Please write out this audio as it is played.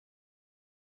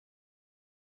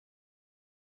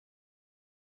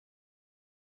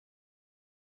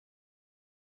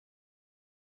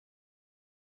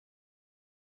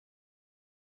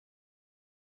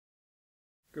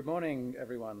Good morning,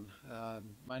 everyone.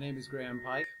 My name is Graham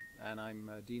Pike, and I'm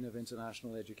Dean of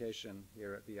International Education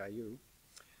here at VIU.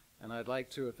 And I'd like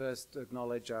to first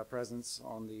acknowledge our presence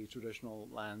on the traditional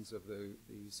lands of the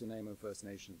Sunemo First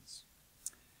Nations.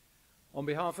 On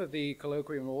behalf of the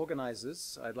colloquium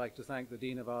organizers, I'd like to thank the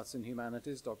Dean of Arts and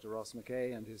Humanities, Dr. Ross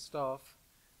McKay, and his staff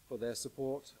for their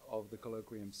support of the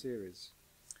colloquium series.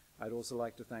 I'd also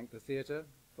like to thank the theatre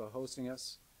for hosting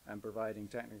us and providing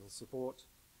technical support,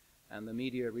 and the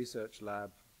Media Research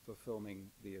Lab for filming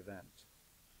the event.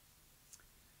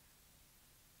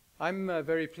 I was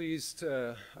very pleased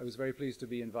to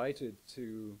be invited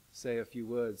to say a few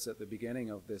words at the beginning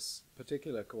of this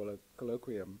particular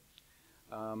colloquium,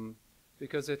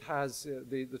 because it has,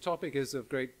 the topic is of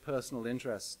great personal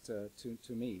interest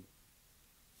to me.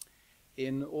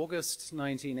 In August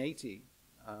 1980,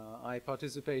 I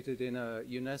participated in a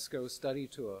UNESCO study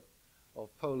tour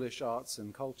of Polish arts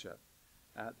and culture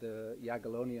at the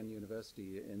Jagiellonian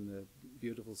University in the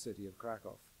beautiful city of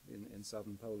Krakow in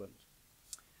southern Poland.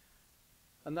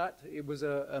 And it was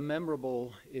a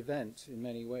memorable event in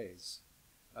many ways.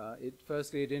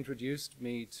 Firstly, it introduced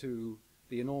me to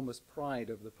the enormous pride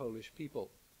of the Polish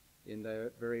people in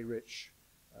their very rich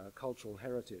cultural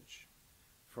heritage,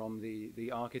 from the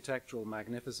architectural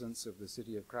magnificence of the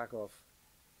city of Krakow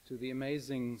to the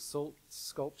amazing salt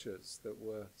sculptures that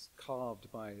were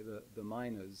carved by the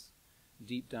miners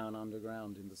deep down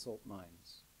underground in the salt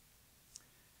mines.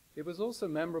 It was also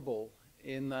memorable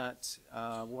in that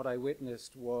what I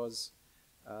witnessed was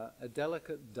a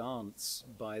delicate dance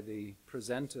by the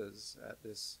presenters at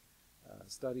this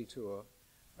study tour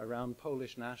around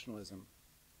Polish nationalism.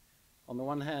 On the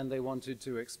one hand, they wanted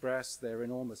to express their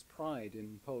enormous pride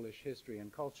in Polish history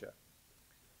and culture,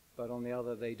 but on the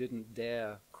other, they didn't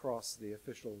dare cross the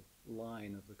official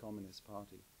line of the Communist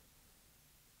Party.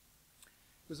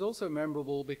 It was also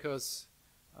memorable because,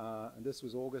 and this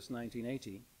was August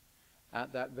 1980,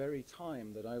 at that very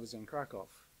time that I was in Krakow,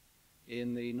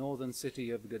 in the northern city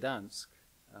of Gdansk,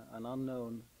 an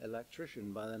unknown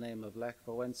electrician by the name of Lech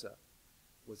Wałęsa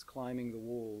was climbing the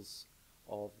walls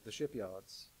of the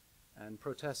shipyards and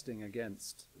protesting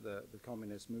against the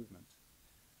communist movement.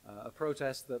 A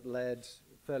protest that led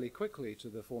fairly quickly to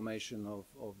the formation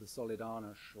of the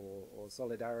Solidarność or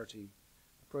Solidarity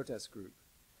protest group,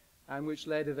 and which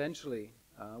led eventually,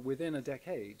 within a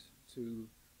decade, to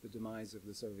the demise of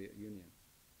the Soviet Union.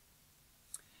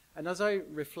 And as I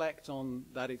reflect on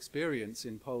that experience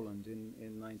in Poland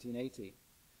in 1980,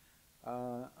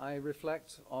 I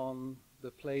reflect on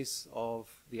the place of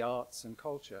the arts and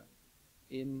culture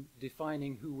in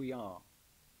defining who we are,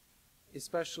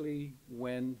 especially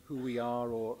when who we are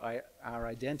or our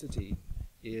identity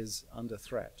is under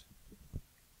threat.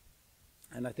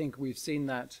 And I think we've seen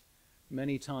that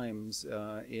many times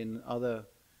in other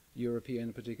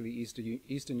European, particularly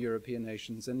Eastern European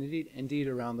nations, and indeed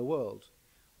around the world,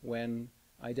 when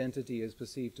identity is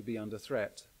perceived to be under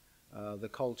threat, the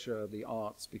culture, the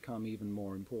arts become even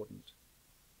more important.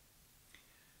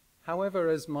 However,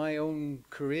 as my own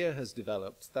career has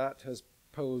developed, that has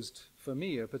posed for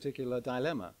me a particular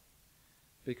dilemma,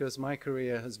 because my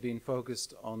career has been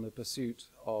focused on the pursuit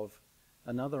of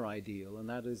another ideal, and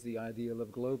that is the ideal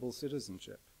of global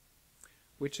citizenship,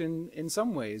 which in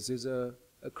some ways is a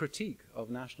critique of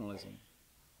nationalism,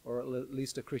 or at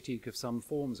least a critique of some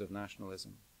forms of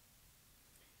nationalism.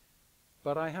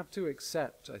 But I have to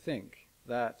accept, I think,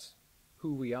 that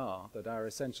who we are, that our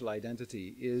essential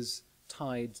identity is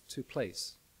tied to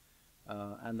place,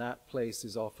 and that place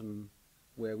is often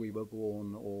where we were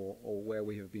born or where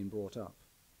we have been brought up.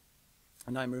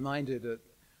 And I'm reminded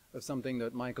of something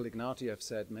that Michael Ignatieff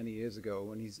said many years ago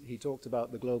when he talked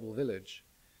about the global village.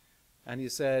 And he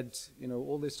said, you know,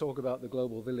 all this talk about the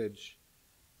global village,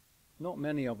 not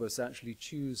many of us actually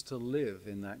choose to live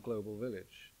in that global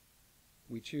village.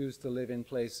 We choose to live in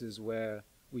places where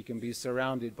we can be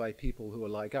surrounded by people who are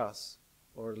like us,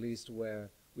 or at least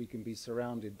where we can be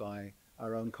surrounded by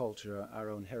our own culture, our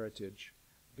own heritage,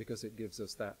 because it gives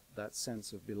us that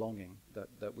sense of belonging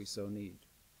that we so need.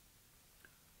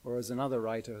 Or as another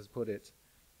writer has put it,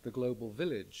 the global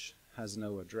village has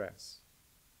no address.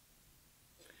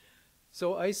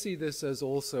 So I see this as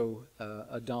also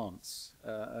a dance,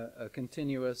 a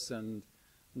continuous and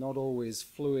not always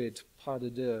fluid pas de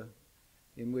deux,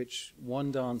 in which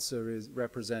one dancer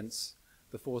represents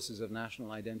the forces of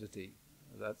national identity,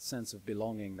 that sense of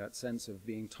belonging, that sense of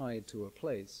being tied to a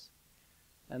place,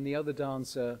 and the other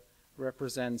dancer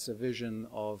represents a vision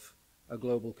of a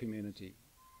global community,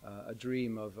 a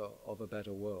dream of a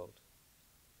better world.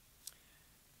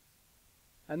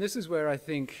 And this is where I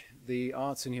think the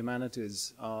arts and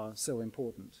humanities are so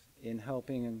important in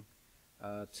helping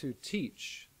to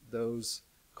teach those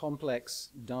complex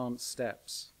dance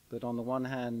steps that on the one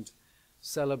hand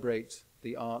celebrate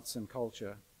the arts and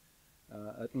culture,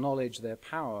 acknowledge their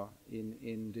power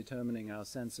in determining our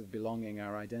sense of belonging,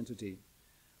 our identity,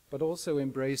 but also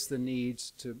embrace the need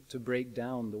to break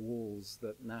down the walls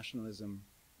that nationalism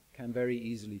can very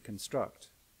easily construct,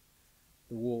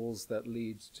 the walls that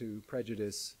lead to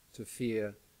prejudice, to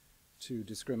fear, to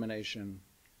discrimination,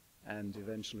 and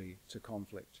eventually to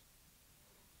conflict.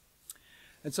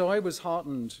 And so I was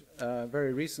heartened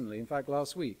very recently, in fact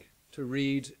last week, to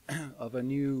read of a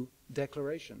new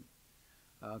declaration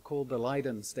called the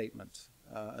Leiden Statement,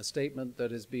 a statement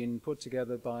that has been put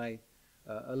together by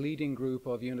a leading group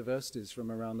of universities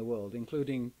from around the world,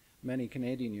 including many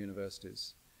Canadian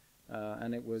universities.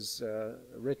 And it was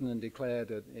written and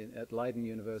declared at Leiden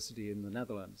University in the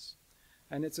Netherlands.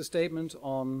 And it's a statement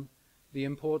on the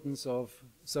importance of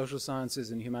social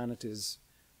sciences and humanities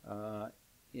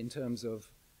in terms of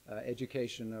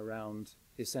education around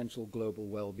essential global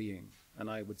well-being. And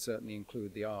I would certainly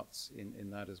include the arts in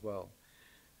that as well.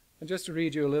 And just to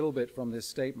read you a little bit from this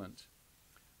statement,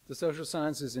 the social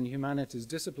sciences and humanities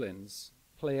disciplines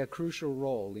play a crucial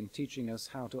role in teaching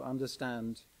us how to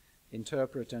understand,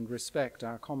 interpret, and respect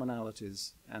our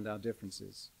commonalities and our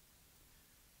differences.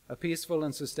 A peaceful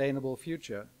and sustainable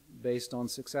future based on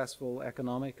successful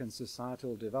economic and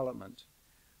societal development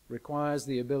requires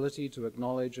the ability to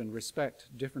acknowledge and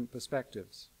respect different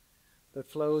perspectives that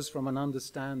flows from an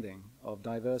understanding of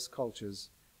diverse cultures,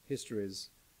 histories,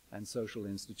 and social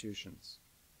institutions.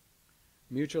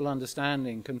 Mutual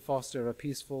understanding can foster a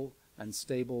peaceful and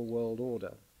stable world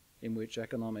order in which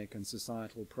economic and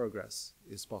societal progress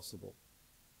is possible.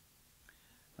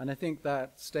 And I think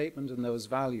that statement and those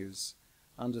values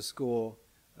underscore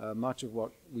much of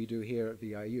what we do here at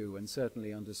VIU, and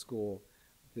certainly underscore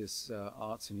this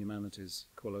Arts and Humanities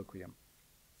Colloquium.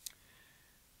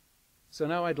 So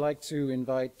now I'd like to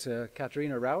invite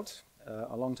Katarina Raut,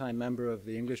 a longtime member of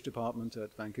the English department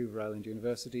at Vancouver Island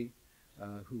University,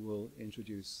 who will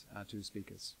introduce our two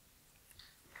speakers.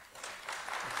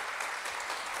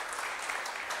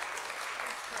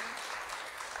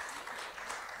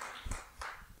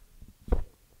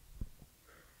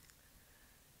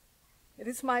 It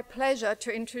is my pleasure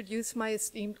to introduce my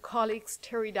esteemed colleagues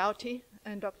Terri Doughty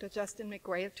and Dr. Justin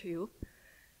McGrail to you.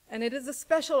 And it is a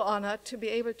special honor to be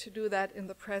able to do that in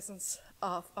the presence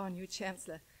of our new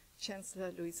Chancellor,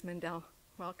 Chancellor Louise Mendel.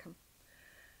 Welcome.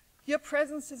 Your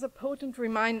presence is a potent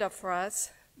reminder for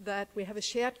us that we have a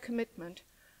shared commitment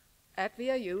at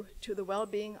VIU to the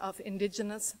well-being of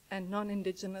Indigenous and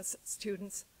non-Indigenous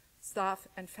students, staff,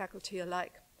 and faculty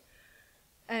alike.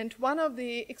 And one of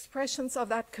the expressions of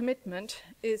that commitment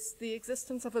is the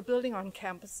existence of a building on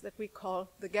campus that we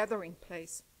call the Gathering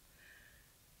Place.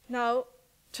 Now,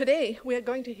 today we are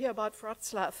going to hear about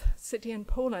Wroclaw, city in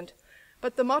Poland,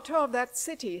 but the motto of that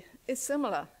city is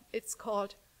similar. It's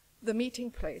called the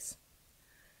Meeting Place.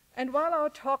 And while our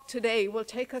talk today will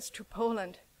take us to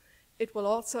Poland, it will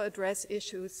also address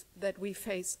issues that we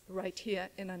face right here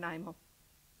in Nanaimo.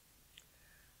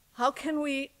 How can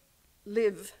we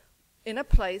live in a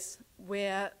place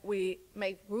where we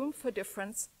make room for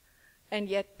difference and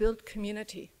yet build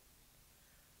community?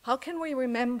 How can we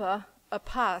remember a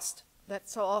past that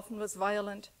so often was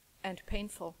violent and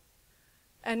painful?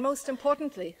 And most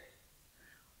importantly,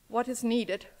 what is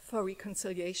needed for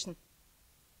reconciliation?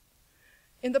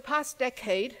 In the past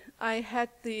decade, I had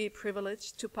the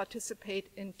privilege to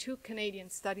participate in 2 Canadian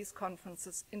Studies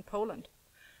conferences in Poland.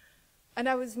 And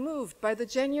I was moved by the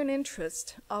genuine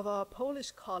interest of our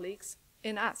Polish colleagues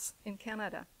in us, in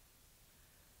Canada.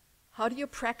 How do you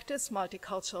practice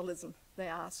multiculturalism, they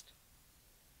asked.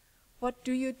 What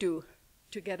do you do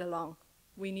to get along?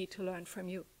 We need to learn from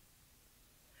you.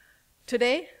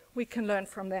 Today, we can learn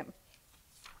from them.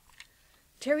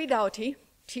 Terri Doughty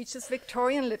teaches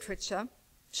Victorian literature,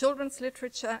 children's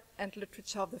literature, and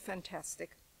literature of the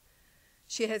fantastic.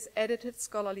 She has edited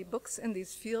scholarly books in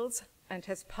these fields and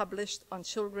has published on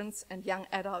children's and young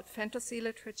adult fantasy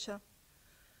literature,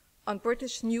 on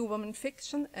British New Woman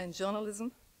fiction and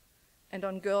journalism, and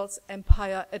on girls'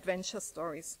 empire adventure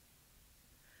stories.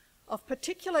 Of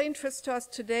particular interest to us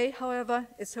today, however,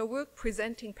 is her work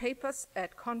presenting papers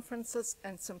at conferences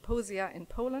and symposia in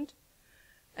Poland,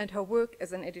 and her work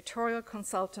as an editorial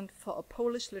consultant for a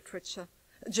Polish literature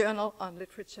journal on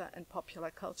literature and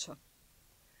popular culture.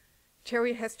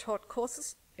 Terri has taught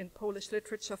courses in Polish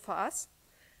literature for us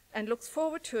and looks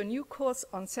forward to a new course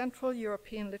on Central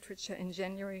European literature in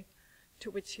January,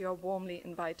 to which you are warmly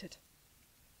invited.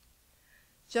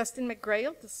 Justin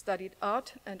McGrail studied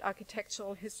art and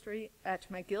architectural history at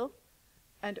McGill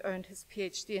and earned his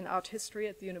PhD in art history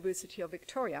at the University of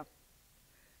Victoria.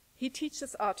 He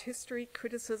teaches art history,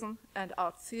 criticism, and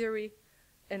art theory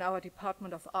in our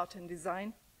Department of Art and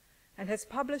Design, and has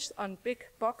published on big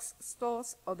box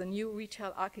stores or the new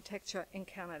retail architecture in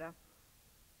Canada.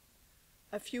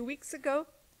 A few weeks ago,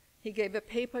 he gave a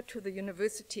paper to the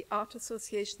University Art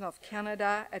Association of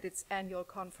Canada at its annual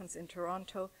conference in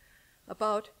Toronto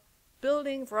about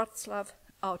building Wroclaw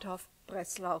out of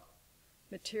Breslau,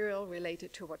 material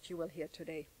related to what you will hear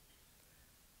today.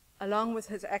 Along with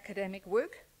his academic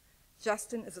work,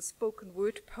 Justin is a spoken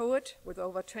word poet with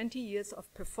over 20 years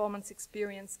of performance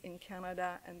experience in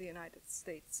Canada and the United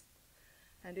States.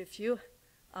 And if you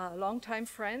are a longtime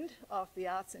friend of the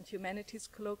Arts and Humanities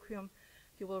Colloquium,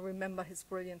 you will remember his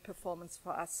brilliant performance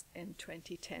for us in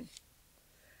 2010.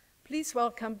 Please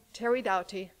welcome Terri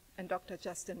Doughty and Dr.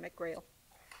 Justin McGrail.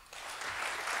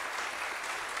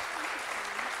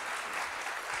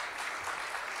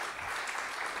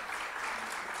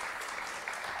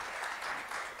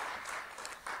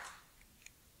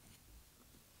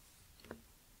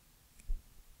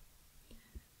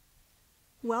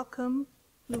 Welcome,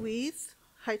 Louise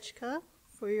Heichka,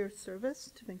 for your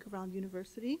service to Vancouver Island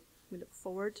University. We look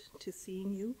forward to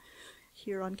seeing you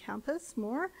here on campus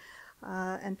more.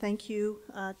 And thank you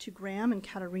to Graham and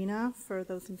Katarina for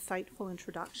those insightful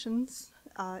introductions.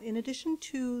 In addition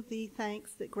to the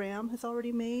thanks that Graham has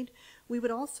already made, we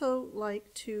would also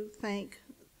like to thank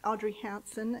Audrey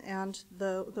Hansen and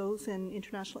those in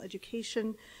international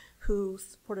education who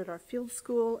supported our field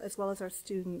school, as well as our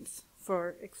students,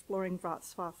 for exploring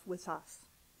Wrocław with us.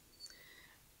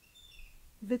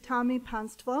 Witamy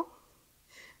Państwo,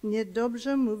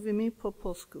 niedobrze mówimy po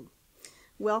polsku.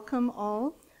 Welcome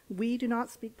all. We do not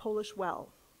speak Polish well.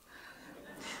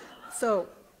 So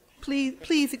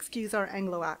please excuse our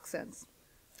Anglo accents.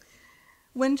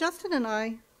 When Justin and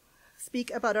I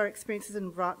speak about our experiences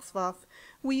in Wrocław,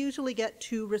 we usually get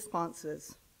two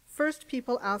responses. First,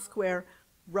 people ask where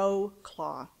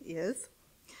Wroclaw is,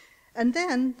 and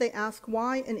then they ask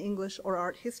why an English or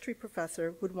art history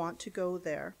professor would want to go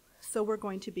there. So we're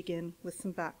going to begin with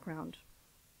some background.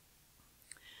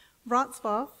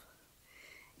 Wrocław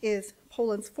is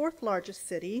Poland's fourth largest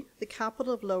city, the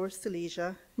capital of Lower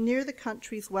Silesia, near the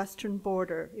country's western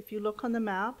border. If you look on the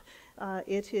map,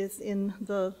 it is in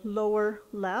the lower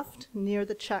left, near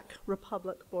the Czech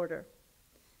Republic border.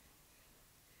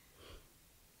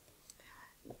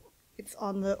 It's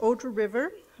on the Oder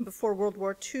River. Before World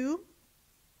War II,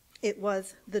 it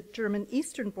was the German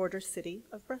eastern border city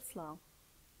of Breslau.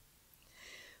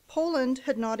 Poland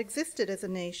had not existed as a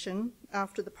nation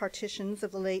after the partitions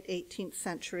of the late 18th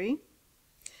century,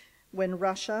 when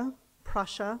Russia,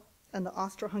 Prussia, and the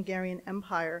Austro-Hungarian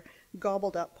Empire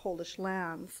gobbled up Polish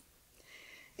lands.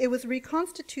 It was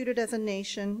reconstituted as a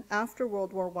nation after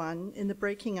World War I in the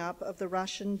breaking up of the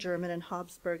Russian, German, and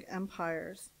Habsburg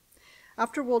empires.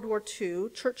 After World War II,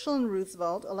 Churchill and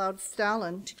Roosevelt allowed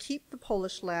Stalin to keep the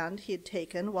Polish land he had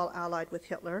taken while allied with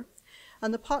Hitler,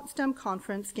 and the Potsdam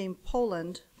Conference gave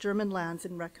Poland German lands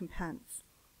in recompense.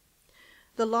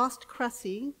 The lost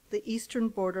Kresy, the eastern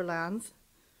borderlands,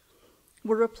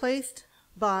 were replaced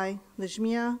by the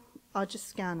Zmia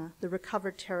Odzieskana, the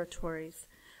recovered territories,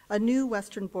 a new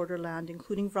western borderland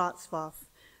including Wrocław,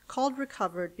 called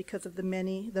recovered because of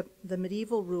the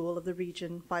medieval rule of the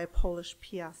region by a Polish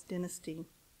Piast dynasty.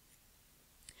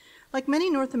 Like many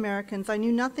North Americans, I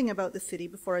knew nothing about the city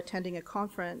before attending a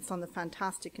conference on the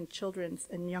fantastic in children's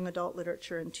and young adult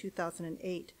literature in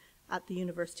 2008 at the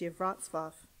University of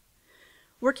Wrocław.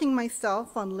 Working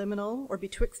myself on liminal or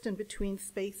betwixt and between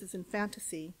spaces and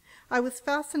fantasy, I was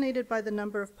fascinated by the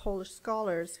number of Polish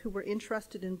scholars who were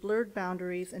interested in blurred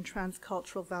boundaries and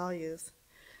transcultural values,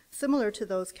 similar to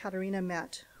those Katarina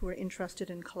met, who were interested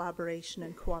in collaboration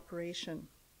and cooperation.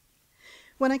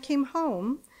 When I came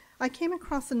home, I came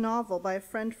across a novel by a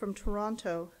friend from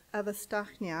Toronto, Eva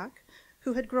Stachniak,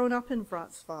 who had grown up in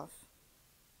Wrocław.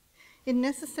 In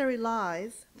Necessary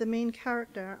Lies, the main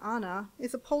character, Anna,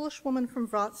 is a Polish woman from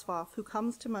Wrocław who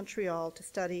comes to Montreal to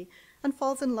study and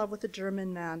falls in love with a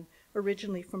German man,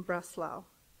 originally from Breslau.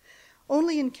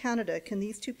 Only in Canada can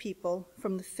these two people,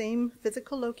 from the same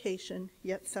physical location,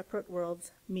 yet separate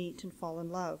worlds, meet and fall in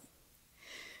love.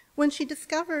 When she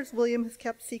discovers William has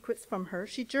kept secrets from her,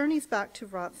 she journeys back to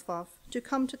Wrocław to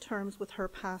come to terms with her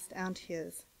past and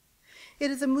his.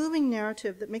 It is a moving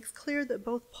narrative that makes clear that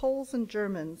both Poles and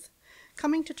Germans,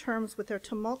 coming to terms with their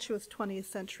tumultuous 20th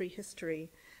century history,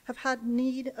 have had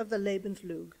need of the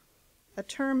Lebenslüge, a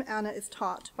term Anna is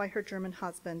taught by her German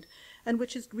husband, and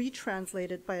which is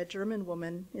retranslated by a German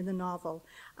woman in the novel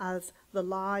as the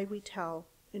lie we tell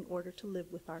in order to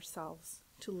live with ourselves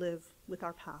to live with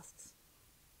our pasts.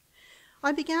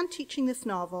 I began teaching this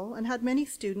novel and had many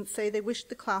students say they wished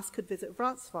the class could visit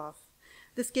Wroclaw.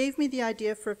 This gave me the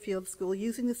idea for a field school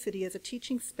using the city as a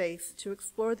teaching space to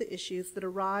explore the issues that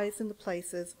arise in the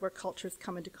places where cultures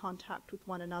come into contact with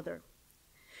one another.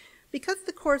 Because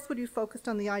the course would be focused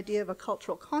on the idea of a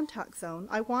cultural contact zone,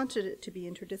 I wanted it to be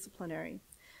interdisciplinary.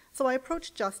 So I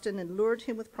approached Justin and lured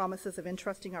him with promises of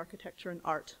interesting architecture and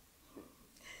art.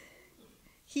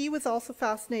 He was also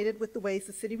fascinated with the ways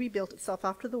the city rebuilt itself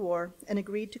after the war and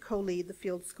agreed to co-lead the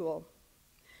field school,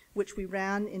 which we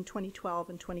ran in 2012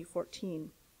 and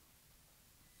 2014.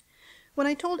 When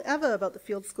I told Eva about the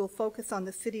field school focus on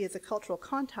the city as a cultural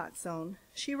contact zone,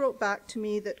 she wrote back to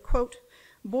me that, quote,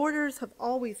 "Borders have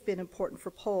always been important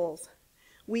for Poles.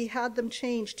 We had them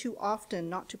change too often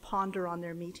not to ponder on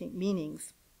their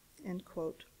meanings," end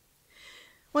quote.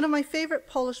 One of my favorite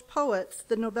Polish poets,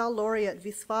 the Nobel laureate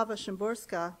Wisława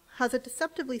Szymborska, has a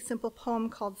deceptively simple poem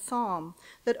called Psalm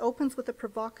that opens with a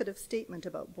provocative statement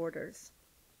about borders.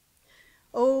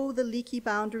 "Oh, the leaky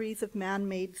boundaries of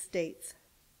man-made states.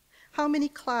 How many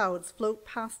clouds float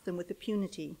past them with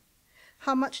impunity?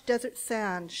 How much desert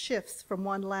sand shifts from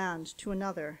one land to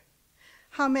another?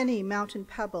 How many mountain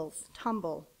pebbles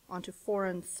tumble onto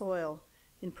foreign soil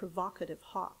in provocative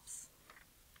hops?"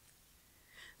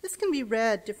 This can be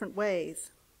read different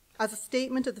ways, as a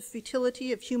statement of the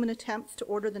futility of human attempts to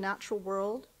order the natural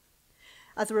world,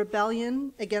 as a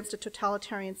rebellion against a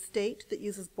totalitarian state that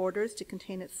uses borders to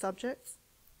contain its subjects,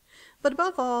 but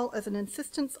above all, as an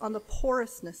insistence on the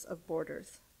porousness of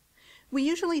borders. We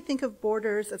usually think of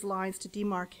borders as lines to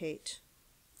demarcate,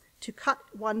 to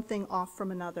cut one thing off from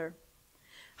another.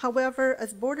 However,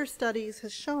 as border studies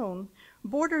has shown,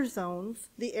 border zones,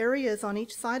 the areas on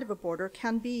each side of a border,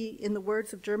 can be, in the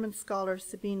words of German scholar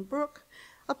Sabine Bruck,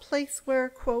 a place where,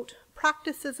 quote,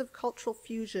 "practices of cultural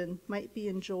fusion might be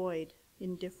enjoyed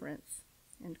in difference,"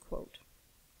 end quote.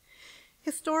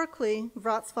 Historically,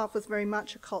 Wrocław was very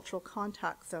much a cultural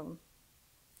contact zone.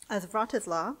 As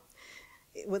Wrocław,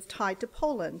 it was tied to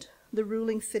Poland, the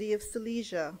ruling city of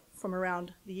Silesia, from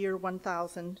around the year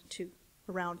 1000 to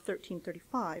around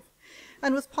 1335,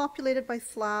 and was populated by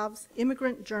Slavs,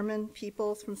 immigrant German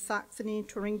peoples from Saxony,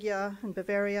 Thuringia, and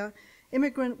Bavaria,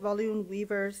 immigrant Walloon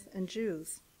weavers, and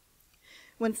Jews.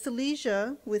 When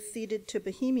Silesia was ceded to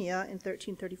Bohemia in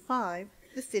 1335,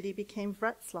 the city became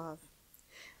Wrocław.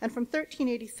 And from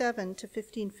 1387 to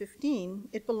 1515,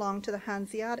 it belonged to the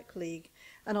Hanseatic League,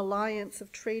 an alliance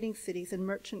of trading cities and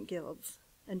merchant guilds,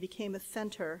 and became a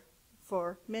center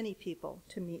for many people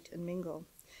to meet and mingle.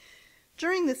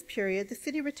 During this period, the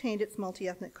city retained its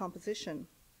multi-ethnic composition.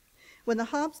 When the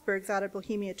Habsburgs added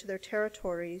Bohemia to their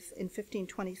territories in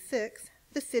 1526,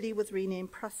 the city was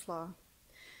renamed Breslau.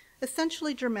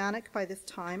 Essentially Germanic by this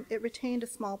time, it retained a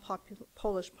small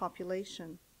Polish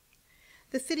population.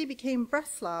 The city became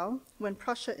Breslau when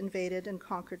Prussia invaded and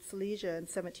conquered Silesia in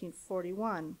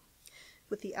 1741.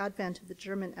 With the advent of the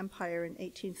German Empire in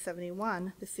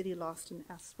 1871, the city lost an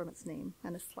S from its name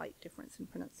and a slight difference in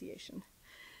pronunciation.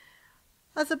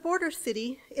 As a border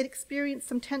city, it experienced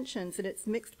some tensions in its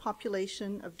mixed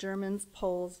population of Germans,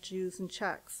 Poles, Jews, and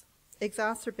Czechs,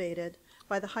 exacerbated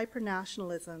by the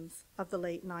hyper-nationalisms of the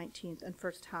late 19th and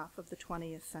first half of the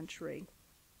 20th century.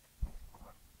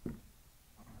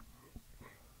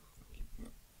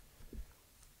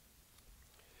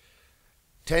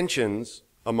 Tensions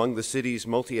among the city's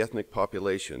multi-ethnic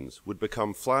populations would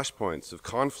become flashpoints of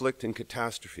conflict and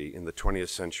catastrophe in the 20th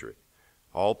century,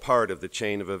 all part of the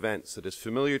chain of events that is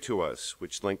familiar to us,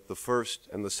 which linked the First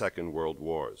and the Second World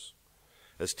Wars.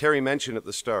 As Terri mentioned at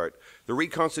the start, the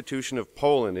reconstitution of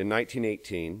Poland in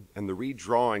 1918 and the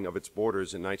redrawing of its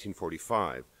borders in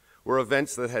 1945 were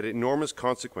events that had enormous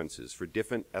consequences for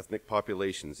different ethnic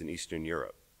populations in Eastern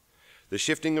Europe. The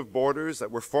shifting of borders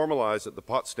that were formalized at the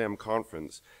Potsdam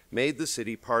Conference made the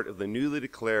city part of the newly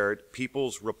declared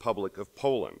People's Republic of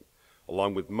Poland,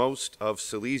 along with most of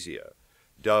Silesia,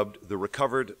 dubbed the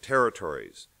Recovered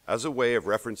Territories, as a way of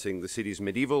referencing the city's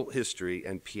medieval history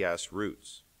and Piast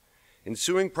roots.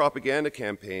 Ensuing propaganda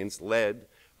campaigns led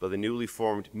by the newly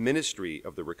formed Ministry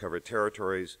of the Recovered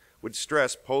Territories would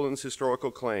stress Poland's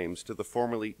historical claims to the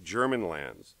formerly German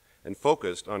lands and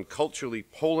focused on culturally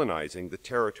Polonizing the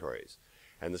territories,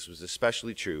 and this was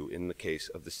especially true in the case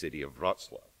of the city of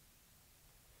Wrocław.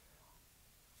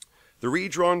 The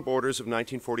redrawn borders of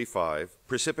 1945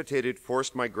 precipitated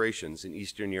forced migrations in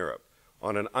Eastern Europe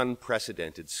on an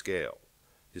unprecedented scale.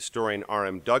 Historian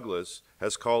R.M. Douglas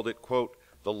has called it, quote,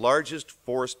 "the largest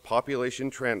forced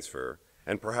population transfer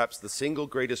and perhaps the single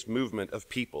greatest movement of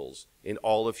peoples in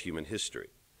all of human history."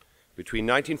 Between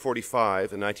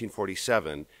 1945 and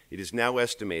 1947, it is now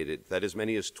estimated that as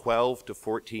many as 12 to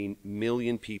 14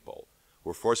 million people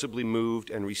were forcibly moved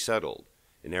and resettled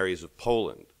in areas of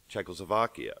Poland,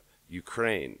 Czechoslovakia,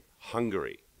 Ukraine,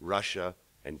 Hungary, Russia,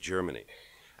 and Germany.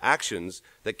 Actions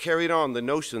that carried on the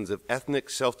notions of ethnic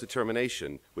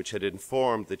self-determination which had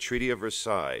informed the Treaty of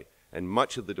Versailles and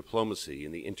much of the diplomacy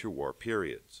in the interwar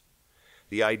periods.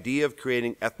 The idea of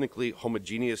creating ethnically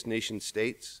homogeneous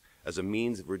nation-states as a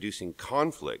means of reducing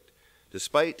conflict,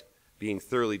 despite being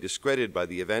thoroughly discredited by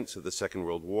the events of the Second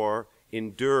World War,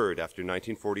 endured after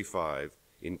 1945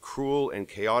 in cruel and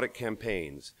chaotic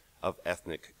campaigns of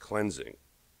ethnic cleansing.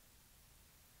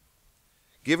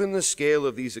 Given the scale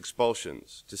of these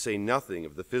expulsions, to say nothing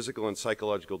of the physical and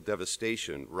psychological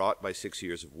devastation wrought by 6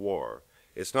 years of war,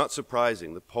 it's not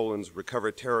surprising that Poland's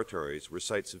recovered territories were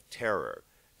sites of terror,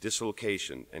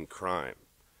 dislocation, and crime.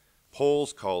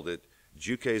 Poles called it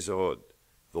Dzikie Zachód,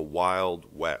 the Wild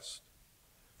West.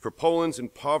 For Poland's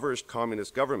impoverished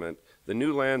communist government, the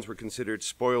new lands were considered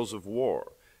spoils of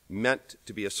war, meant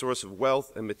to be a source of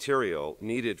wealth and material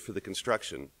needed for the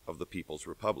construction of the People's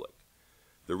Republic.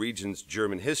 The region's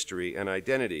German history and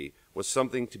identity was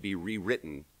something to be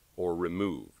rewritten or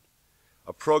removed.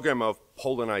 A program of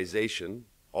Polonization,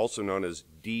 also known as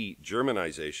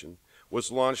de-Germanization,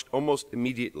 was launched almost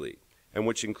immediately, and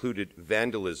which included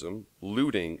vandalism,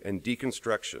 looting, and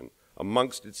deconstruction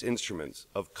amongst its instruments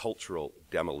of cultural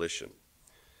demolition.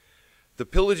 The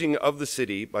pillaging of the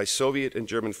city by Soviet and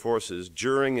German forces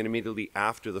during and immediately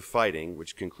after the fighting,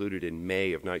 which concluded in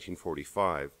May of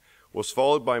 1945, was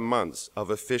followed by months of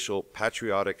official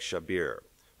patriotic szaber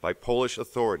by Polish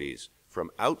authorities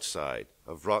from outside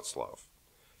of Wroclaw.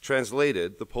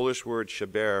 Translated, the Polish word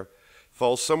szaber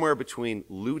falls somewhere between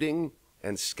looting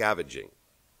and scavenging.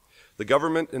 The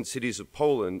government and cities of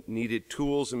Poland needed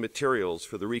tools and materials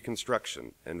for the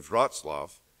reconstruction, and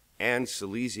Wroclaw, and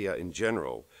Silesia in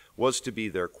general, was to be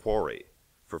their quarry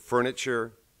for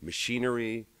furniture,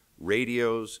 machinery,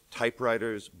 radios,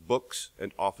 typewriters, books,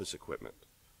 and office equipment.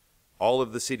 All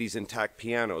of the city's intact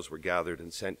pianos were gathered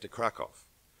and sent to Krakow,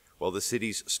 while the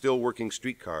city's still working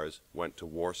streetcars went to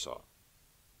Warsaw.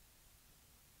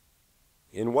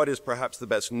 In what is perhaps the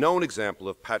best known example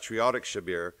of patriotic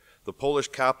szaber, the Polish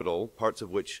capital, parts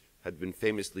of which had been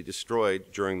famously destroyed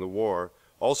during the war,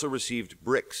 also received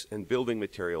bricks and building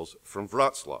materials from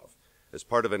Wroclaw as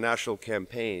part of a national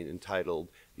campaign entitled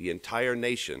 "The Entire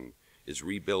Nation is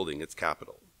Rebuilding Its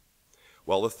Capital."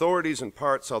 While authorities in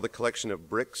part saw the collection of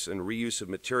bricks and reuse of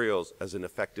materials as an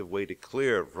effective way to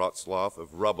clear Wroclaw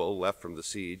of rubble left from the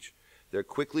siege, there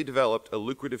quickly developed a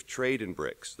lucrative trade in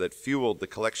bricks that fueled the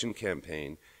collection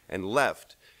campaign and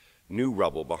left new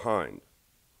rubble behind.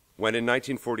 When in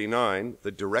 1949,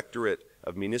 the Directorate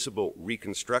of Municipal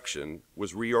Reconstruction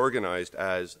was reorganized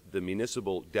as the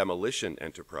Municipal Demolition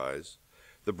Enterprise,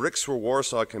 the Bricks for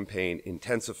Warsaw campaign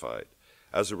intensified.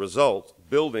 As a result,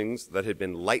 buildings that had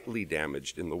been lightly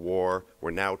damaged in the war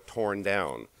were now torn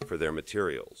down for their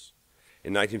materials.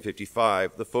 In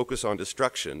 1955, the focus on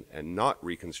destruction and not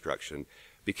reconstruction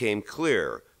became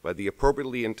clear by the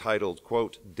appropriately entitled,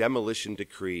 quote, Demolition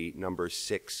Decree number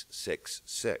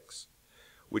 666,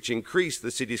 which increased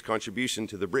the city's contribution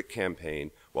to the brick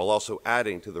campaign while also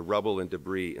adding to the rubble and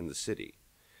debris in the city.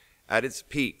 At its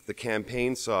peak, the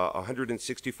campaign saw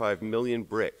 165 million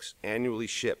bricks annually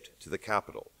shipped to the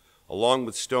capital, along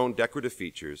with stone decorative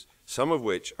features, some of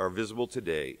which are visible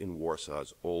today in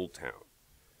Warsaw's Old Town.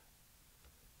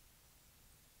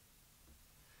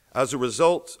 As a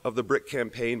result of the brick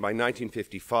campaign by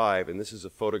 1955, and this is a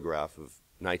photograph of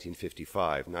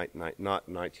 1955, not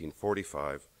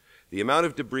 1945, the amount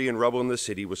of debris and rubble in the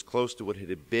city was close to what it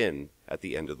had been at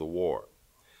the end of the war.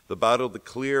 The battle to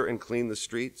clear and clean the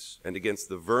streets and against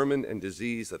the vermin and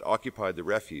disease that occupied the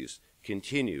refuse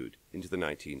continued into the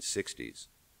 1960s.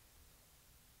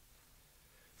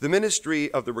 The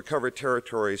Ministry of the Recovered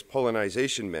Territories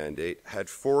Polonization mandate had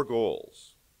 4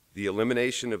 goals: the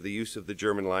elimination of the use of the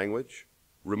German language,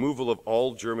 removal of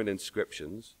all German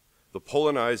inscriptions, the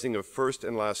Polonizing of first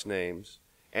and last names,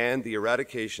 and the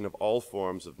eradication of all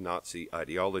forms of Nazi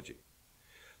ideology.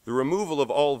 The removal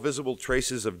of all visible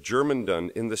traces of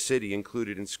Germandom in the city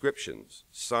included inscriptions,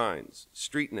 signs,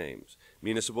 street names,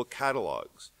 municipal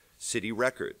catalogs, city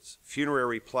records,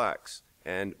 funerary plaques,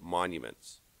 and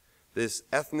monuments. This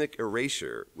ethnic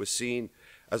erasure was seen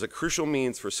as a crucial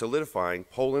means for solidifying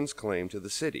Poland's claim to the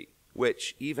city,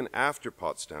 which, even after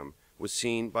Potsdam, was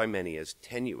seen by many as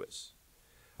tenuous.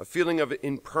 A feeling of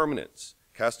impermanence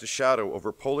cast a shadow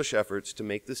over Polish efforts to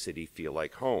make the city feel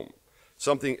like home,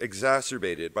 something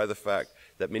exacerbated by the fact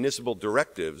that municipal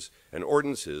directives and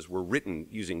ordinances were written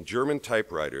using German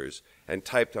typewriters and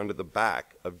typed onto the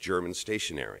back of German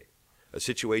stationery, a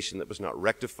situation that was not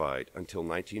rectified until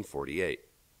 1948.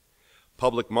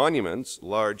 Public monuments,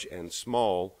 large and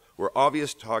small, were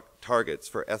obvious targets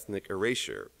for ethnic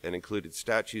erasure and included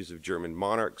statues of German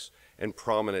monarchs and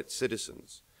prominent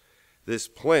citizens. This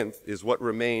plinth is what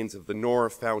remains of the Knorr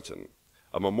Fountain,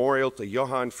 a memorial to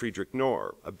Johann Friedrich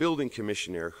Knorr, a building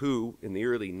commissioner who, in the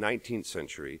early 19th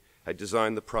century, had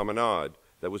designed the promenade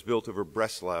that was built over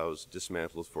Breslau's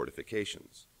dismantled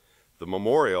fortifications. The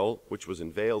memorial, which was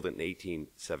unveiled in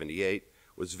 1878,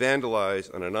 was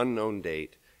vandalized on an unknown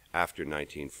date after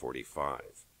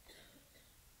 1945.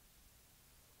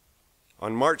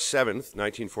 On March 7th,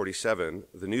 1947,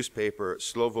 the newspaper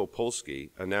Slovo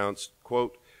Polski announced,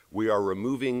 quote, "We are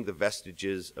removing the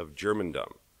vestiges of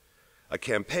Germandom," a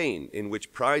campaign in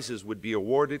which prizes would be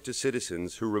awarded to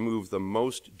citizens who remove the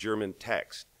most German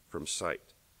text from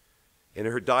sight. In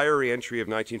her diary entry of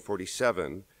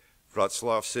 1947,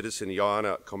 Wroclaw citizen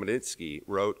Joanna Komenitsky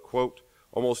wrote, quote,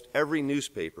 "Almost every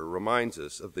newspaper reminds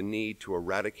us of the need to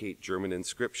eradicate German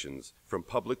inscriptions from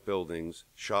public buildings,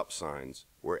 shop signs,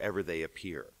 wherever they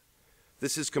appear.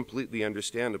 This is completely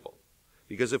understandable,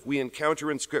 because if we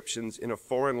encounter inscriptions in a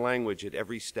foreign language at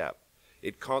every step,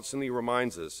 it constantly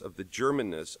reminds us of the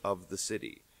Germanness of the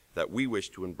city that we wish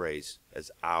to embrace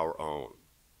as our own."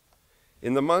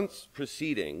 In the months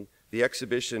preceding the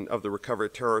exhibition of the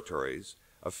recovered territories,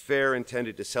 a fair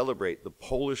intended to celebrate the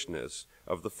Polishness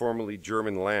of the formerly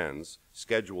German lands,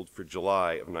 scheduled for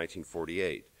July of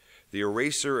 1948, the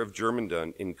erasure of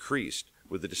Germandom increased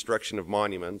with the destruction of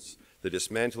monuments, the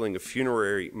dismantling of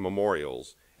funerary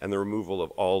memorials, and the removal of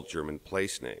all German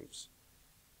place names.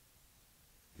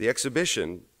 The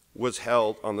exhibition was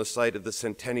held on the site of the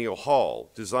Centennial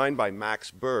Hall, designed by Max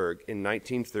Berg in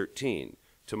 1913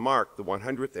 to mark the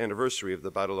 100th anniversary of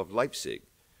the Battle of Leipzig,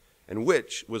 and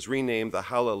which was renamed the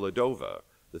Hala Ludova,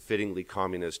 the fittingly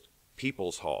communist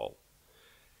People's Hall.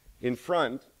 In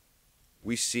front,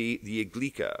 we see the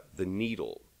Iglika, the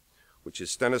needle, which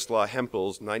is Stanislaw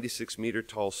Hempel's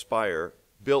 96-meter-tall spire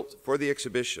built for the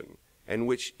exhibition, and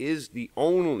which is the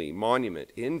only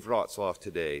monument in Wroclaw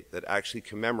today that actually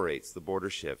commemorates the border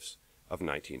shifts of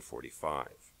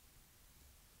 1945.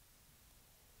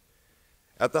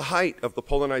 At the height of the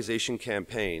Polonization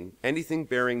campaign, anything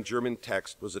bearing German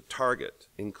text was a target,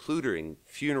 including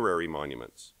funerary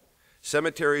monuments.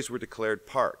 Cemeteries were declared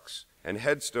parks, and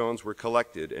headstones were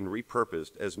collected and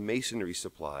repurposed as masonry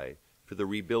supply for the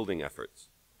rebuilding efforts.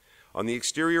 On the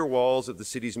exterior walls of the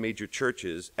city's major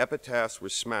churches, epitaphs were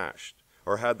smashed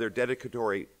or had their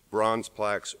dedicatory bronze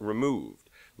plaques removed,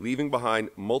 leaving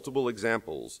behind multiple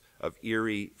examples of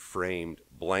eerie, framed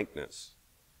blankness.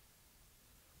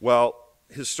 While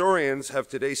historians have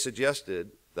today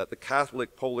suggested that the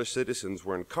Catholic Polish citizens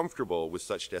were uncomfortable with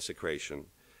such desecration,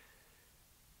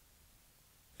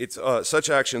 such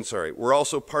actions were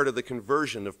also part of the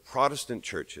conversion of Protestant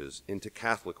churches into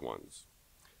Catholic ones.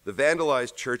 The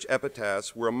vandalized church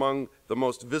epitaphs were among the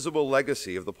most visible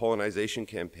legacy of the Polonization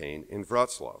campaign in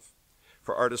Wroclaw.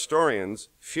 For art historians,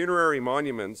 funerary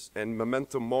monuments and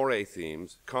memento mori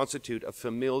themes constitute a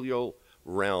familial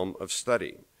realm of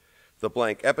study. The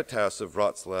blank epitaphs of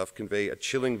Wroclaw convey a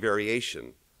chilling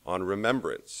variation on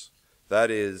remembrance. That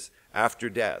is, after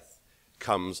death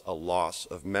comes a loss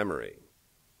of memory.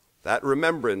 That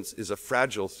remembrance is a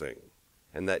fragile thing,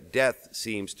 and that death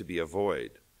seems to be a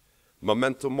void.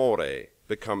 Memento mori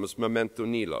becomes memento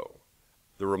nihilo.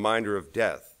 The reminder of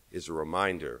death is a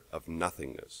reminder of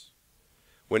nothingness.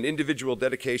 When individual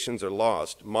dedications are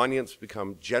lost, monuments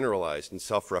become generalized and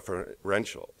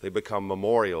self-referential. They become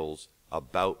memorials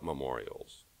about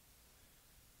memorials.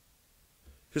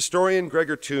 Historian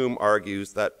Gregor Tomb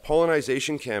argues that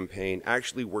Polonization campaign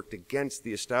actually worked against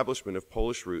the establishment of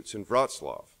Polish roots in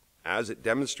Wroclaw, as it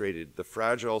demonstrated the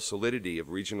fragile solidity of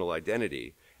regional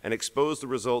identity and exposed the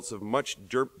results of much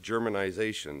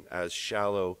Germanization as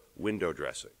shallow window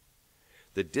dressing.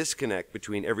 The disconnect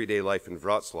between everyday life in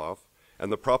Wroclaw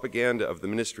and the propaganda of the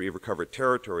Ministry of Recovered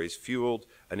Territories fueled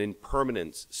an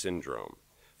impermanence syndrome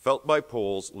felt by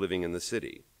Poles living in the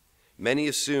city. Many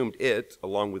assumed it,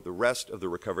 along with the rest of the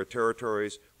recovered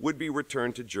territories, would be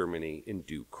returned to Germany in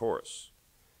due course.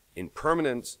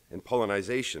 Impermanence and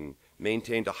Polonization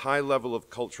maintained a high level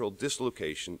of cultural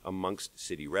dislocation amongst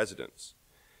city residents.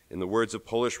 In the words of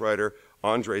Polish writer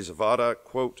Andrzej Zawada,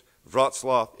 quote,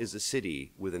 "Wroclaw is a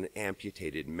city with an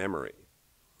amputated memory."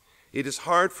 It is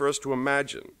hard for us to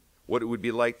imagine what it would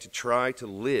be like to try to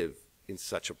live in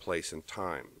such a place and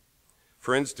time.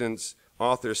 For instance,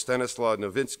 author Stanislaw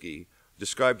Nowinski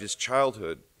described his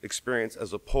childhood experience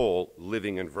as a Pole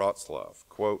living in Wroclaw.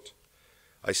 Quote,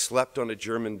 I slept on a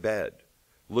German bed,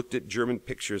 looked at German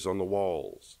pictures on the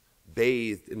walls,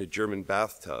 bathed in a German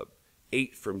bathtub,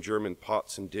 ate from German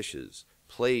pots and dishes,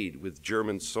 played with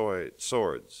German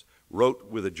swords, wrote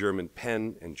with a German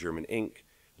pen and German ink,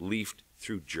 leafed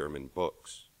through German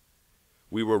books.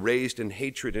 We were raised in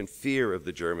hatred and fear of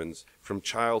the Germans from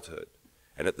childhood,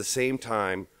 and at the same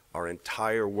time, our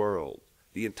entire world,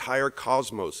 the entire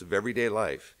cosmos of everyday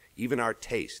life, even our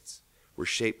tastes, were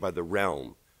shaped by the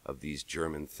realm of these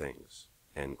German things,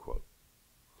 end quote.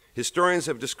 Historians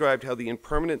have described how the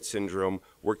impermanent syndrome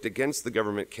worked against the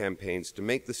government campaigns to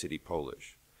make the city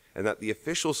Polish, and that the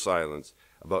official silence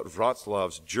about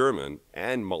Wrocław's German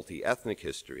and multi-ethnic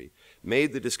history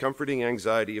made the discomforting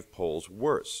anxiety of Poles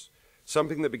worse,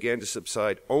 something that began to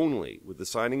subside only with the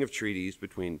signing of treaties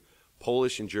between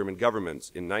Polish and German governments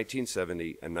in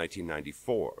 1970 and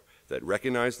 1994 that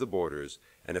recognized the borders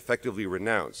and effectively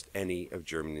renounced any of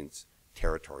Germany's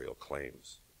territorial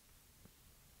claims.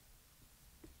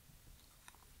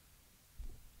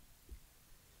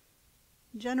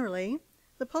 Generally,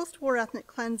 the post-war ethnic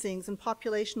cleansings and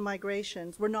population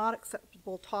migrations were not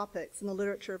acceptable topics in the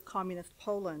literature of communist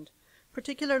Poland,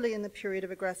 particularly in the period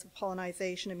of aggressive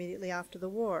polonization immediately after the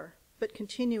war, but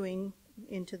continuing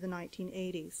into the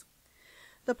 1980s.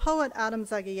 The poet Adam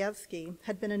Zagajewski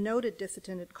had been a noted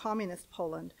dissident in communist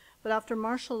Poland, but after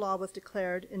martial law was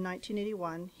declared in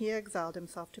 1981, he exiled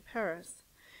himself to Paris.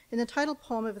 In the title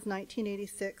poem of his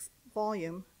 1986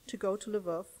 volume, To Go to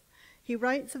Lvov, he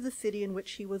writes of the city in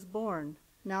which he was born,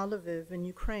 now Lviv in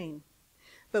Ukraine,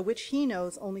 but which he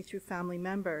knows only through family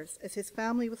members, as his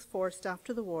family was forced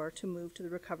after the war to move to the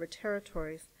recovered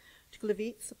territories, to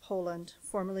Gliwice, Poland,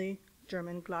 formerly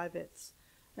German Gliwice,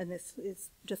 and this is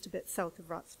just a bit south of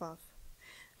Wrocław.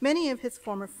 Many of his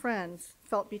former friends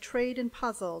felt betrayed and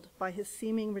puzzled by his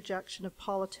seeming rejection of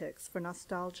politics for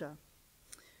nostalgia.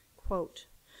 Quote,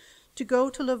 to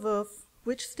go to Lvov,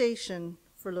 which station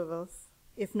for Lvov,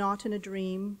 if not in a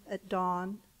dream at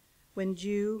dawn, when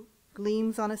dew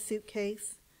gleams on a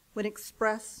suitcase, when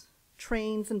express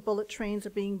trains and bullet trains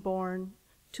are being born,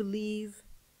 to leave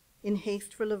in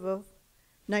haste for Lvov,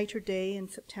 night or day in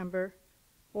September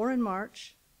or in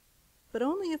March, but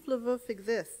only if Lvov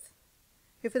exists,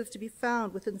 if it is to be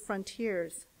found within the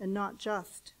frontiers and not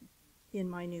just in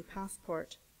my new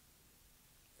passport.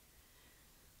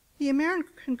 The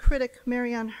American critic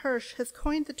Marianne Hirsch has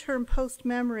coined the term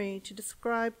post-memory to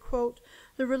describe, quote,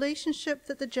 the relationship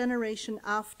that the generation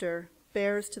after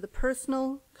bears to the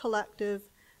personal, collective,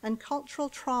 and cultural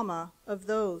trauma of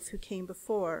those who came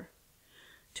before,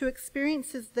 to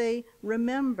experiences they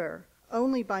remember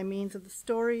only by means of the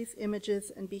stories,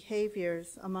 images, and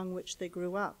behaviors among which they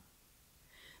grew up.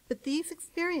 But these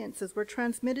experiences were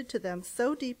transmitted to them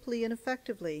so deeply and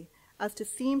effectively as to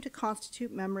seem to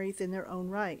constitute memories in their own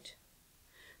right.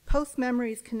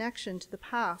 Post-memory's connection to the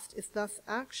past is thus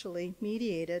actually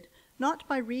mediated not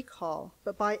by recall,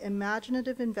 but by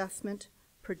imaginative investment,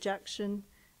 projection,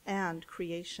 and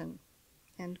creation,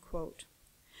 end quote.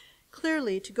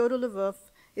 Clearly, to go to Lvov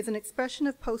is an expression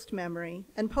of post-memory,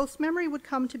 and post-memory would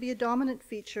come to be a dominant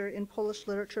feature in Polish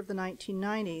literature of the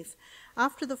 1990s,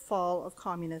 after the fall of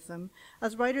communism,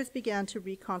 as writers began to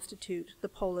reconstitute the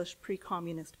Polish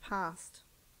pre-communist past.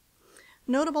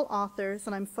 Notable authors,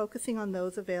 and I'm focusing on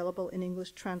those available in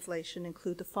English translation,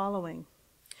 include the following.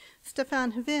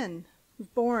 Stefan Hvin,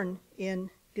 born in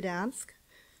Gdansk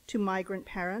to migrant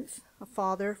parents, a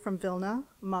father from Vilna,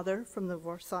 a mother from the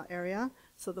Warsaw area,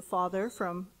 so the father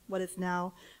from what is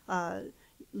now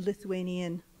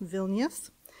Lithuanian Vilnius,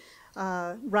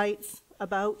 writes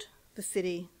about the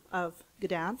city of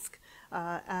Gdansk,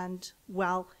 and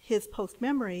while his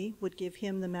post-memory would give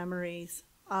him the memories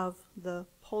of the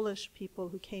Polish people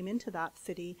who came into that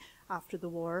city after the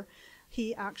war,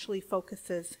 he actually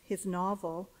focuses his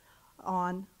novel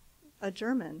on a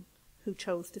German who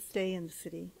chose to stay in the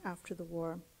city after the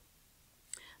war.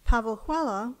 Paweł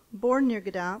Chwela, born near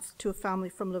Gdansk to a family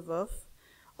from Lvov,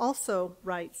 also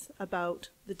writes about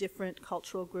the different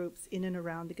cultural groups in and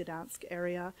around the Gdansk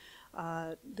area,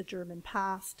 the German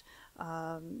past,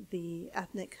 the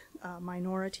ethnic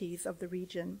minorities of the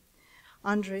region.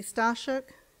 Andrzej Staszek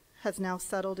has now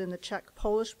settled in the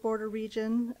Czech-Polish border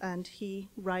region, and he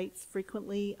writes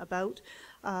frequently about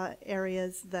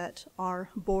areas that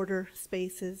are border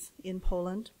spaces in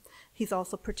Poland. He's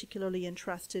also particularly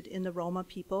interested in the Roma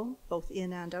people, both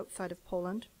in and outside of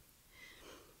Poland.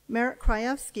 Marek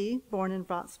Krajewski, born in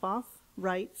Wrocław,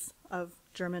 writes of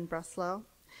German Breslau.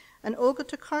 And Olga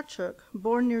Tokarczuk,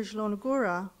 born near Zielona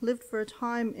Góra, lived for a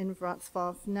time in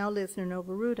Wrocław, now lives near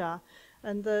Nowa Ruda,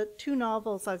 And the two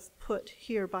novels I've put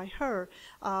here by her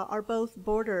are both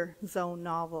border zone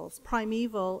novels.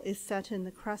 Primeval is set in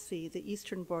the Cressy, the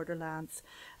eastern borderlands,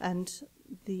 and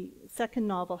the second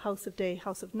novel, House of Day,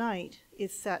 House of Night,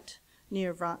 is set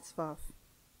near Wroclaw.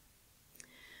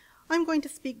 I'm going to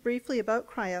speak briefly about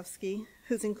Krajewski,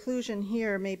 whose inclusion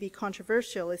here may be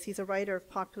controversial as he's a writer of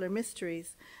popular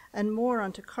mysteries, and more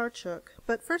on Tokarczuk.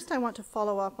 But first I want to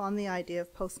follow up on the idea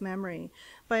of post-memory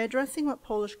by addressing what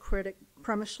Polish critic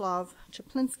Przemysław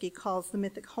Czaplinski calls the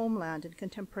mythic homeland in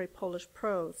contemporary Polish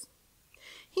prose.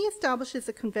 He establishes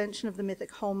a convention of the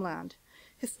mythic homeland,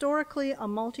 historically a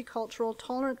multicultural,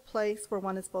 tolerant place where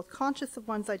one is both conscious of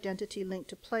one's identity linked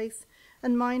to place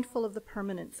and mindful of the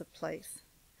permanence of place.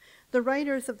 The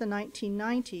writers of the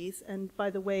 1990s, and by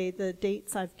the way, the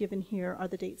dates I've given here are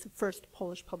the dates of first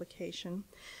Polish publication,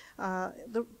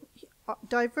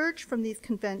 diverge from these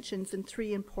conventions in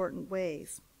three important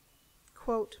ways.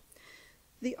 Quote,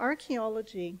 the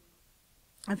archaeology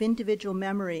of individual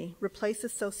memory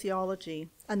replaces sociology,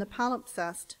 and the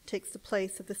palimpsest takes the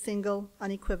place of the single,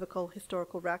 unequivocal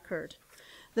historical record.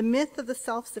 The myth of the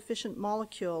self-sufficient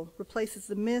molecule replaces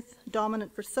the myth,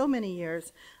 dominant for so many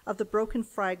years, of the broken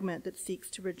fragment that seeks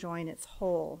to rejoin its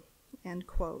whole. End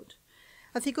quote.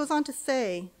 As he goes on to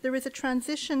say, there is a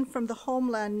transition from the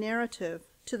homeland narrative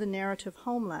to the narrative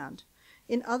homeland.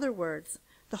 In other words,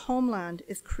 the homeland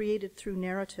is created through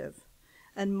narrative,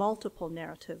 and multiple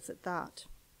narratives at that.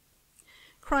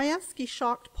 Krajewski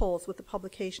shocked Poles with the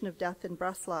publication of Death in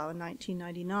Breslau in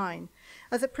 1999,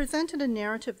 as it presented a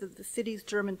narrative of the city's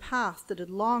German past that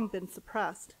had long been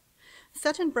suppressed.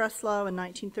 Set in Breslau in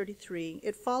 1933,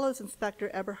 it follows Inspector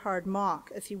Eberhard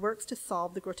Mock as he works to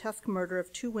solve the grotesque murder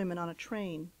of two women on a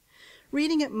train.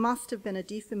 Reading it must have been a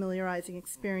defamiliarizing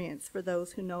experience for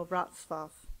those who know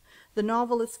Wrocław. The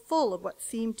novel is full of what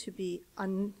seemed to be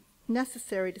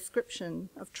unnecessary description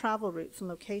of travel routes and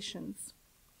locations.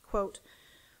 Quote,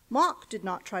 Mock did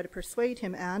not try to persuade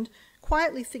him and,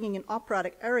 quietly singing an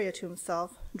operatic aria to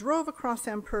himself, drove across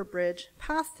Emperor Bridge,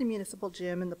 past the municipal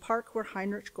gym in the park where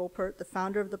Heinrich Gopert, the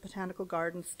founder of the Botanical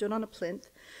Gardens, stood on a plinth,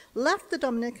 left the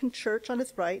Dominican church on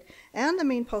his right and the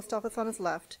main post office on his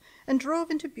left, and drove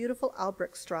into beautiful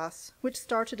Albrechtstrasse, which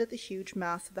started at the huge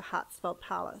mass of the Hatzfeld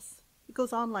Palace. It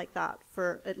goes on like that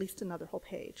for at least another whole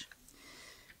page.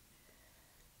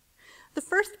 The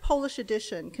first Polish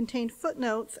edition contained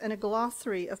footnotes and a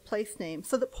glossary of place names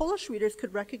so that Polish readers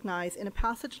could recognize in a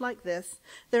passage like this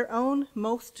their own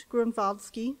Most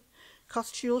Grunwaldzki,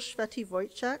 Kościół Święty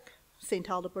Wojciech, St.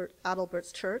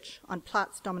 Adalbert's Church, on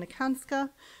Platz Dominikańska,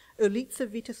 Ulica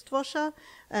Witostwosza,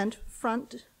 and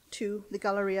front to the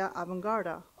Galeria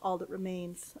Awangarda, all that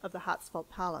remains of the Hatzfeld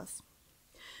Palace.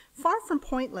 Far from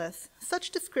pointless,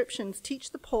 such descriptions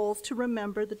teach the Poles to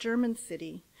remember the German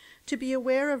city, to be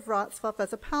aware of Wrocław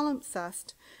as a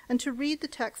palimpsest, and to read the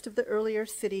text of the earlier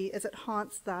city as it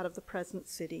haunts that of the present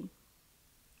city.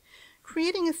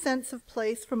 Creating a sense of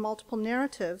place from multiple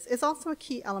narratives is also a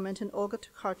key element in Olga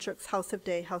Tokarczuk's House of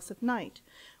Day, House of Night,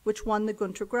 which won the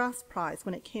Gunter Grass Prize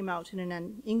when it came out in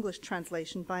an English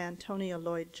translation by Antonia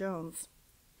Lloyd-Jones.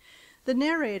 The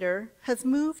narrator has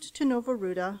moved to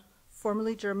Noworuda,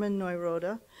 formerly German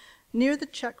Neuroda, near the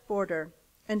Czech border,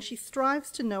 and she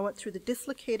strives to know it through the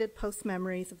dislocated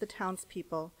post-memories of the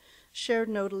townspeople, shared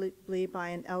notably by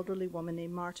an elderly woman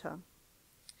named Marta.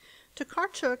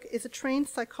 Tokarczuk is a trained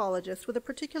psychologist with a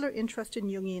particular interest in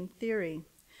Jungian theory.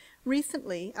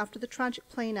 Recently, after the tragic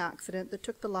plane accident that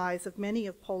took the lives of many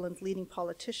of Poland's leading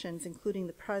politicians, including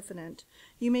the president,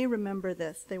 you may remember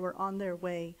this. They were on their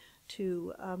way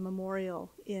to a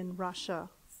memorial in Russia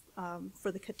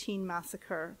for the Katyn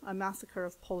massacre, a massacre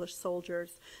of Polish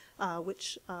soldiers,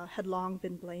 which had long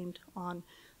been blamed on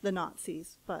the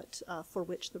Nazis, but for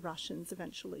which the Russians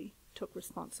eventually took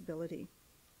responsibility.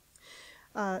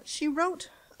 She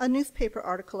wrote a newspaper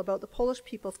article about the Polish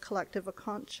people's collective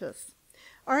unconscious,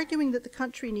 arguing that the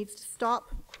country needs to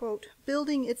stop, quote,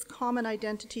 building its common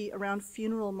identity around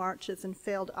funeral marches and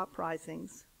failed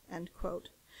uprisings, end quote.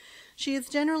 She is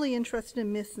generally interested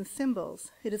in myths and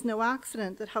symbols. It is no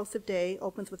accident that House of Day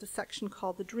opens with a section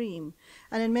called The Dream,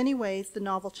 and in many ways the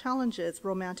novel challenges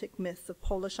romantic myths of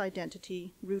Polish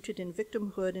identity rooted in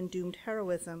victimhood and doomed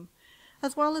heroism,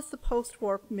 as well as the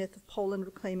post-war myth of Poland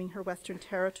reclaiming her western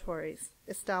territories,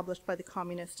 established by the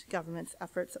communist government's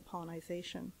efforts at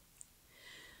colonization.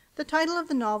 The title of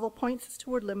the novel points us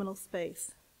toward liminal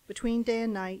space, between day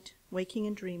and night, waking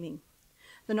and dreaming.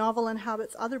 The novel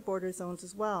inhabits other border zones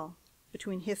as well,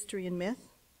 between history and myth,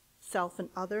 self and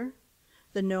other,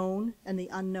 the known and the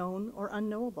unknown or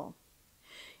unknowable.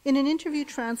 In an interview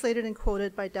translated and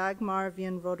quoted by Dagmar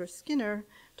Wienroder-Skinner,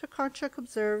 Tokarczuk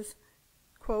observes,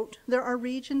 quote, "There are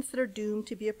regions that are doomed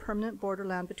to be a permanent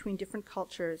borderland between different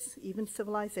cultures, even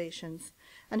civilizations,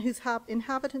 and whose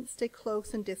inhabitants stay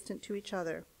close and distant to each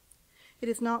other. It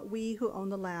is not we who own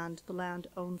the land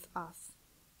owns us."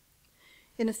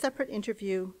 In a separate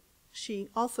interview, she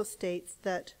also states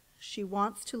that she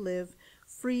wants to live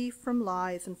free from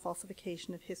lies and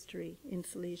falsification of history in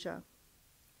Silesia.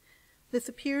 This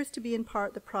appears to be in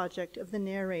part the project of the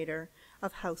narrator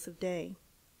of House of Day.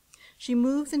 She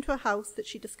moves into a house that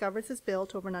she discovers is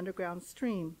built over an underground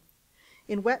stream.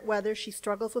 In wet weather, she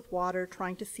struggles with water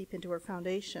trying to seep into her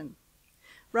foundation.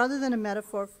 Rather than a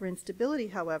metaphor for instability,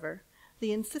 however,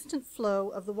 the insistent flow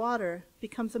of the water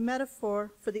becomes a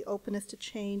metaphor for the openness to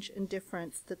change and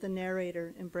difference that the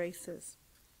narrator embraces.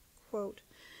 Quote,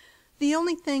 "The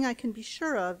only thing I can be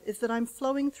sure of is that I'm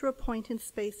flowing through a point in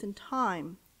space and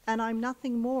time, and I'm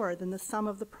nothing more than the sum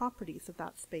of the properties of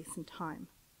that space and time.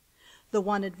 The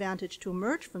one advantage to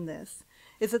emerge from this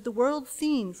is that the world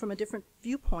seen from a different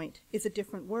viewpoint is a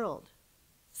different world,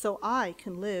 so I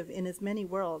can live in as many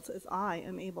worlds as I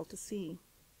am able to see."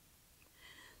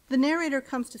 The narrator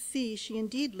comes to see she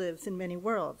indeed lives in many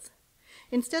worlds.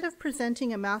 Instead of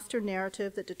presenting a master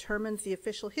narrative that determines the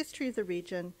official history of the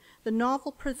region, the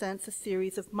novel presents a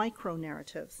series of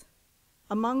micro-narratives.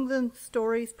 Among the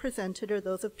stories presented are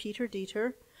those of Peter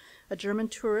Dieter, a German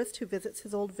tourist who visits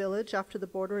his old village after the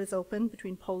border is opened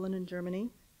between Poland and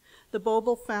Germany, the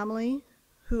Bobel family,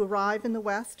 who arrive in the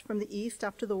West from the East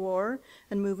after the war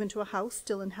and move into a house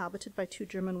still inhabited by 2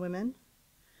 German women,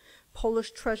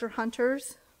 Polish treasure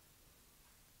hunters,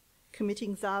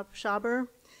 committing Schaber,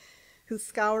 who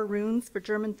scour ruins for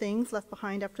German things left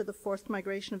behind after the forced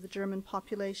migration of the German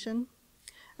population,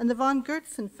 and the von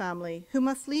Goertzen family, who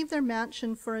must leave their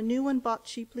mansion for a new one bought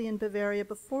cheaply in Bavaria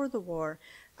before the war,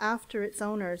 after its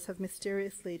owners have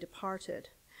mysteriously departed.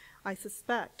 I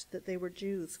suspect that they were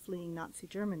Jews fleeing Nazi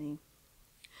Germany.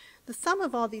 The sum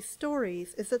of all these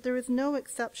stories is that there is no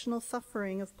exceptional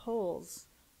suffering of Poles.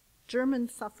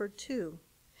 Germans suffered too.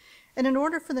 And in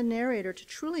order for the narrator to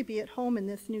truly be at home in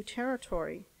this new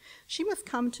territory, she must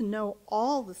come to know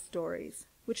all the stories,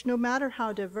 which, no matter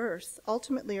how diverse,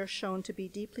 ultimately are shown to be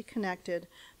deeply connected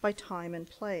by time and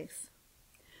place.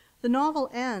 The novel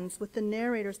ends with the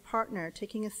narrator's partner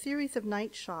taking a series of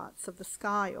night shots of the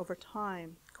sky over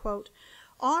time. Quote,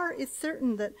 "R is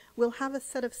certain that we'll have a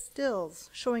set of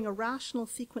stills showing a rational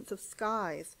sequence of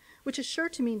skies, which is sure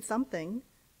to mean something.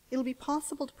 It'll be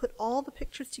possible to put all the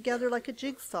pictures together like a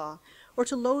jigsaw, or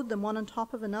to load them one on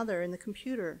top of another in the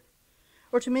computer,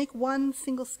 or to make one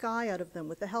single sky out of them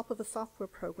with the help of a software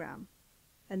program.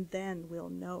 And then we'll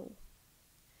know."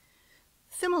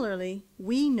 Similarly,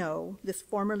 we know this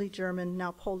formerly German,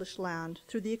 now Polish land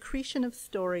through the accretion of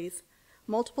stories,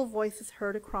 multiple voices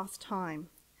heard across time,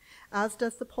 as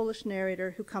does the Polish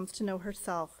narrator who comes to know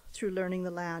herself through learning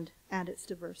the land and its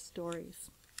diverse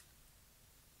stories.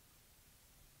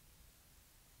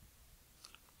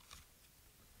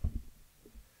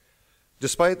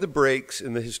 Despite the breaks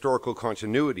in the historical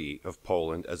continuity of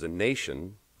Poland as a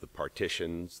nation, the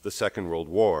partitions, the Second World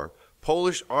War,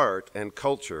 Polish art and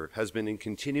culture has been in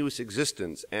continuous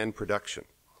existence and production.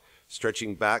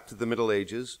 Stretching back to the Middle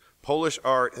Ages, Polish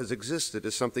art has existed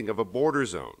as something of a border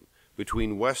zone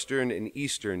between Western and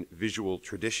Eastern visual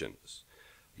traditions.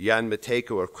 Jan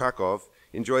Matejko of Krakow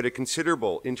enjoyed a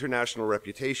considerable international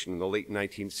reputation in the late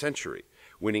 19th century,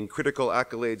 winning critical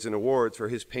accolades and awards for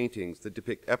his paintings that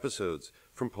depict episodes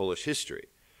from Polish history.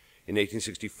 In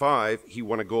 1865, he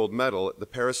won a gold medal at the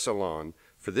Paris Salon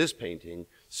for this painting,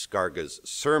 Skarga's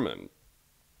Sermon.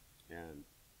 And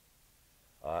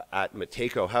at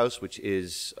Matejko House, which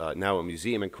is now a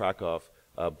museum in Krakow,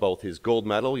 both his gold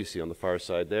medal, you see on the far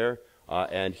side there,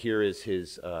 and here is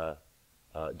his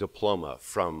diploma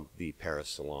from the Paris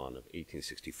Salon of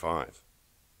 1865.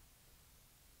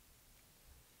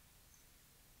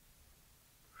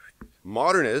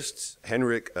 Modernists,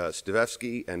 Henryk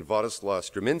Stawewski and Władysław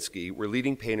Strumiński, were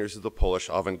leading painters of the Polish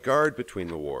avant-garde between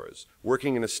the wars,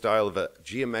 working in a style of a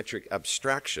geometric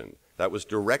abstraction that was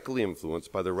directly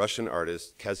influenced by the Russian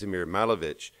artists Kazimir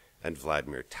Malevich and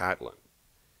Vladimir Tatlin.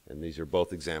 And these are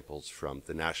both examples from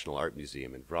the National Art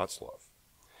Museum in Wroclaw.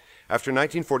 After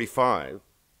 1945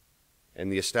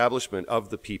 and the establishment of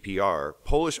the PPR,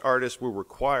 Polish artists were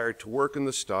required to work in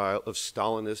the style of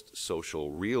Stalinist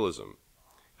social realism.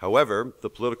 However, the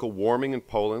political warming in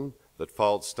Poland that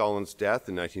followed Stalin's death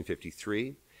in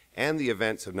 1953 and the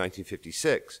events of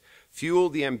 1956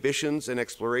 fueled the ambitions and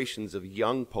explorations of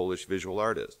young Polish visual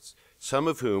artists, some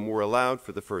of whom were allowed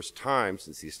for the first time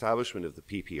since the establishment of the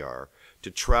PPR to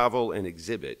travel and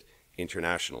exhibit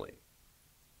internationally.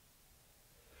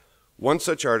 One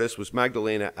such artist was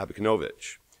Magdalena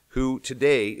Abakanowicz, who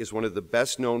today is one of the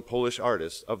best-known Polish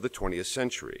artists of the 20th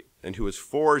century, and who has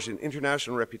forged an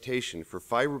international reputation for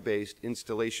fiber-based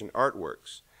installation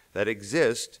artworks that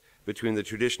exist between the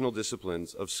traditional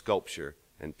disciplines of sculpture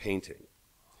and painting.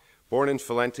 Born in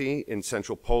Falenti in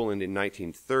central Poland in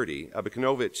 1930,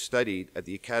 Abakanowicz studied at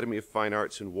the Academy of Fine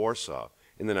Arts in Warsaw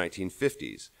in the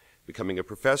 1950s, becoming a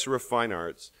professor of fine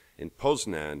arts in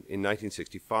Poznan in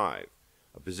 1965,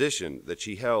 a position that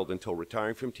she held until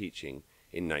retiring from teaching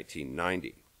in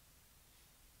 1990.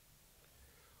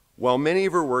 While many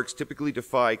of her works typically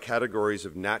defy categories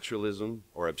of naturalism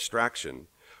or abstraction,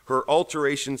 her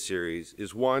Alteration series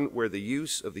is one where the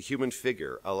use of the human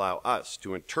figure allow us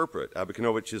to interpret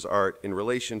Abakanowicz's art in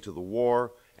relation to the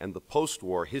war and the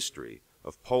post-war history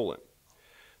of Poland.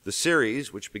 The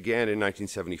series, which began in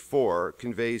 1974,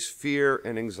 conveys fear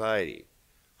and anxiety,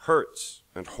 hurts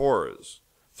and horrors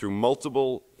through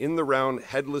multiple in-the-round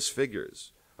headless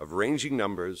figures of ranging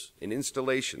numbers in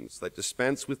installations that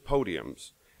dispense with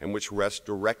podiums and which rest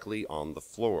directly on the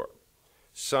floor.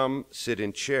 Some sit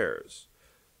in chairs.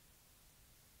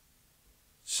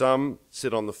 Some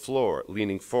sit on the floor,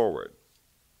 leaning forward,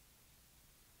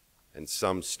 and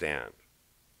some stand.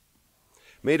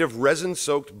 Made of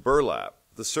resin-soaked burlap,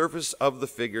 the surface of the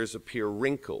figures appear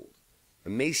wrinkled,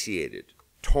 emaciated,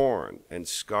 torn, and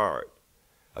scarred,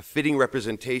 a fitting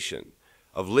representation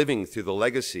of living through the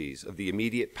legacies of the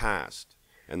immediate past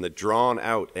and the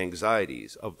drawn-out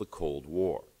anxieties of the Cold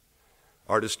War.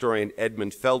 Art historian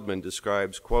Edmund Feldman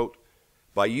describes, quote,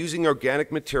 "By using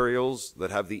organic materials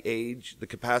that have the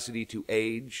capacity to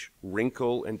age,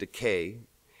 wrinkle, and decay,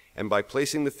 and by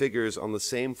placing the figures on the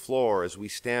same floor as we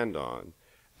stand on,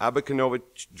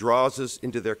 Abakanowicz draws us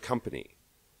into their company,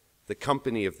 the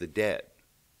company of the dead.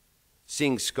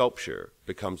 Seeing sculpture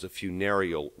becomes a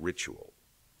funereal ritual,"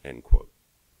 end quote.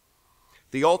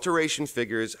 The Alteration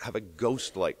figures have a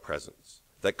ghost-like presence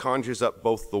that conjures up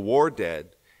both the war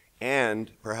dead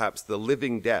and perhaps the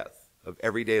living death of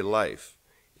everyday life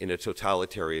in a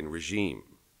totalitarian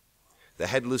regime. The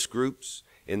headless groups,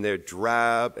 in their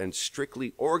drab and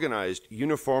strictly organized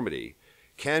uniformity,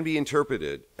 can be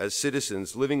interpreted as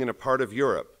citizens living in a part of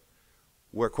Europe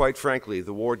where, quite frankly,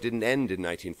 the war didn't end in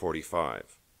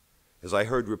 1945. As I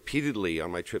heard repeatedly on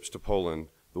my trips to Poland,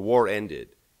 the war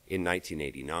ended in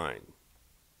 1989.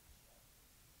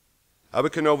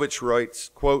 Abakanowicz writes,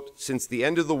 quote, "Since the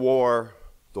end of the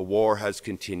war has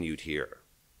continued here.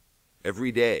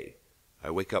 Every day,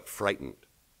 I wake up frightened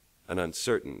and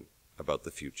uncertain about the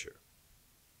future."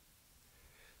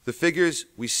 The figures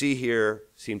we see here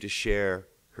seem to share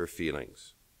her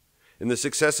feelings. In the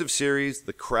successive series,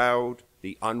 The Crowd,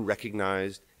 The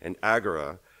Unrecognized, and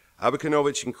Agora,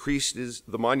 Abakanowicz increases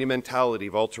the monumentality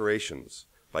of alterations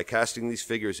by casting these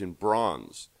figures in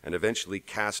bronze and eventually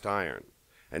cast iron,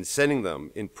 and setting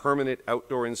them in permanent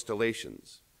outdoor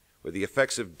installations where the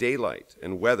effects of daylight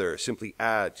and weather simply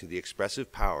add to the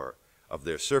expressive power of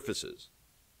their surfaces.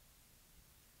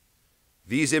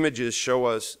 These images show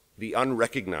us The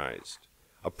Unrecognized,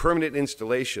 a permanent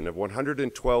installation of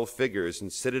 112 figures in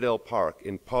Citadel Park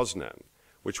in Poznan,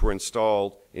 which were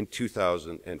installed in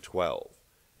 2012.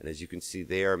 And as you can see,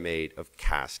 they are made of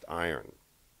cast iron.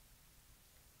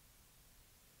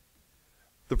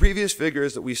 The previous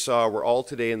figures that we saw were all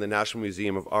today in the National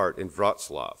Museum of Art in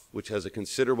Wroclaw, which has a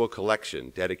considerable collection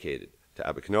dedicated to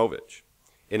Abakanowicz.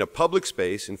 In a public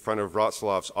space in front of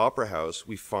Wrocław's Opera House,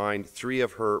 we find 3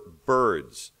 of her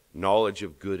birds, Knowledge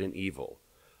of Good and Evil,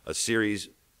 a series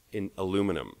in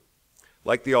aluminum.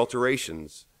 Like the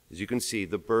Alterations, as you can see,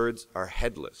 the birds are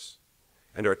headless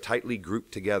and are tightly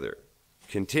grouped together,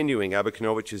 continuing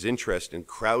Abakanowicz's interest in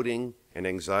crowding and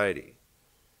anxiety.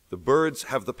 The birds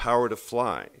have the power to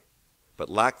fly, but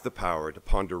lack the power to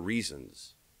ponder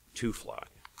reasons to fly.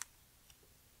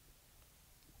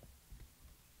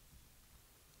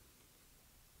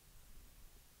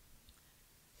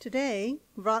 Today,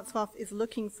 Wrocław is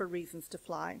looking for reasons to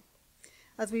fly.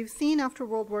 As we've seen after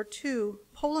World War II,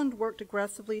 Poland worked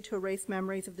aggressively to erase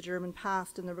memories of the German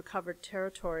past in the recovered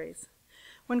territories.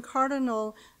 When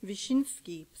Cardinal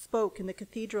Wyszynski spoke in the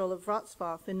Cathedral of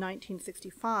Wrocław in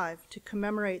 1965 to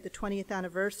commemorate the 20th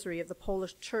anniversary of the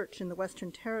Polish Church in the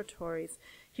Western Territories,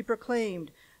 he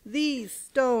proclaimed, "These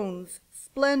stones,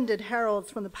 splendid heralds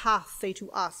from the past, say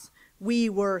to us, we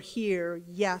were here,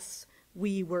 yes,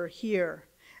 we were here,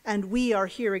 and we are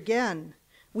here again.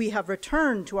 We have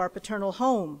returned to our paternal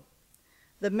home.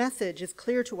 The message is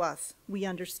clear to us. We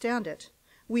understand it.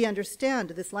 We understand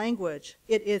this language.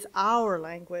 It is our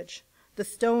language. The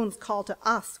stones call to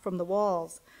us from the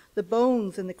walls. The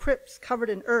bones in the crypts covered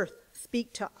in earth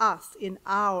speak to us in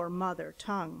our mother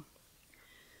tongue."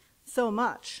 So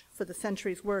much for the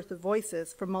century's worth of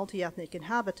voices from multi-ethnic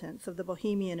inhabitants of the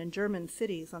Bohemian and German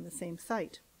cities on the same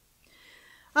site.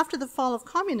 After the fall of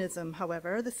communism,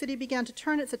 however, the city began to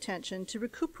turn its attention to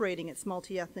recuperating its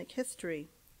multi-ethnic history.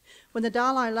 When the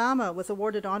Dalai Lama was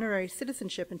awarded honorary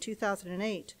citizenship in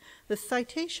 2008, the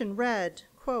citation read,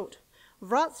 quote,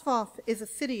 "Wroclaw is a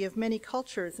city of many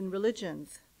cultures and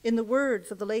religions. In the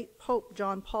words of the late Pope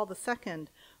John Paul II,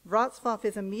 Wroclaw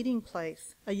is a meeting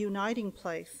place, a uniting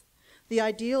place. The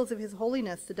ideals of His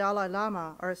Holiness the Dalai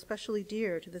Lama are especially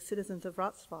dear to the citizens of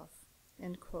Wroclaw,"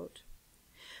 end quote.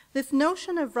 This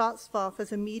notion of Wroclaw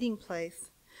as a meeting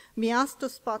place, miasto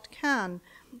spotkan,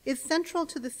 is central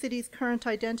to the city's current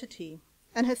identity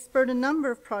and has spurred a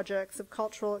number of projects of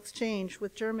cultural exchange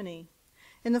with Germany.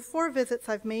 In the 4 visits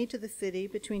I've made to the city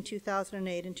between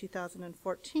 2008 and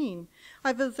 2014,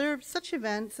 I've observed such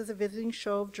events as a visiting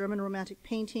show of German Romantic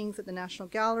paintings at the National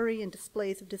Gallery and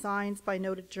displays of designs by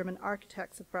noted German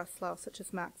architects of Breslau, such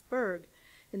as Max Berg,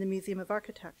 in the Museum of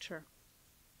Architecture.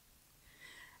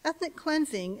 Ethnic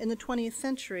cleansing in the 20th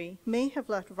century may have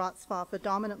left Wrocław a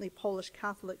dominantly Polish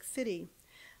Catholic city.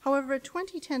 However, a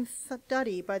 2010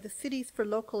 study by the Cities for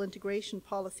Local Integration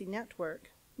Policy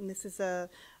Network, and this is a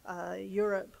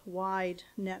Europe-wide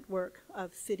network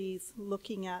of cities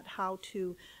looking at how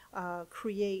to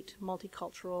create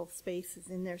multicultural spaces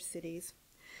in their cities,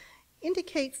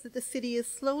 indicates that the city is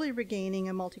slowly regaining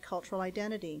a multicultural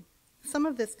identity. Some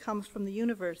of this comes from the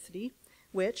university,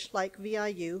 which, like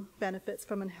VIU, benefits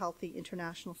from a healthy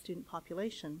international student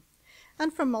population,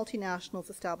 and from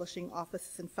multinationals establishing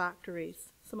offices and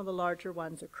factories. Some of the larger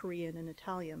ones are Korean and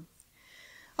Italian.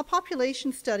 A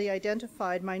population study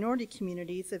identified minority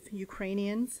communities of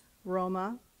Ukrainians,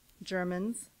 Roma,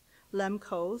 Germans,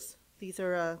 Lemkos, these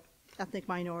are an ethnic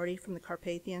minority from the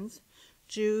Carpathians,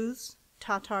 Jews,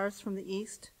 Tatars from the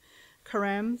east,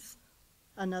 Karems,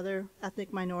 another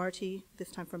ethnic minority,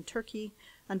 this time from Turkey,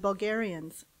 and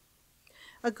Bulgarians.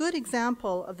 A good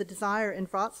example of the desire in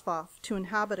Wrocław to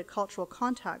inhabit a cultural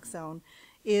contact zone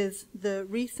is the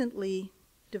recently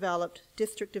developed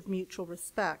District of Mutual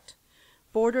Respect,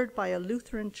 bordered by a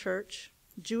Lutheran church,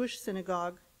 Jewish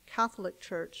synagogue, Catholic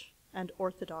church, and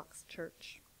Orthodox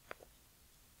church.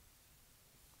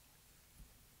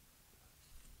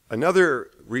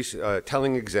 Another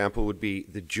telling example would be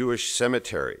the Jewish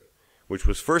cemetery, which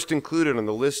was first included on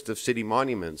the list of city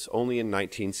monuments only in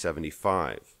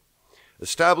 1975.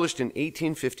 Established in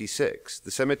 1856,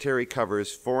 the cemetery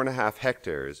covers 4.5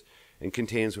 hectares and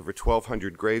contains over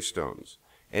 1,200 gravestones,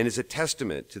 and is a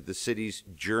testament to the city's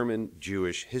German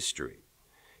Jewish history.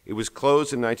 It was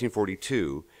closed in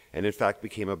 1942 and in fact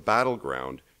became a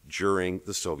battleground during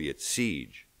the Soviet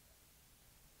siege.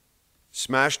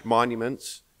 Smashed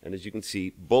monuments, and as you can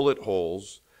see, bullet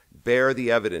holes, bear the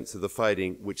evidence of the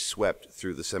fighting which swept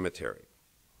through the cemetery.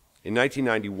 In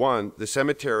 1991, the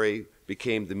cemetery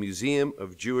became the Museum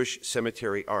of Jewish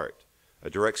Cemetery Art, a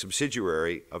direct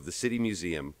subsidiary of the City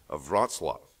Museum of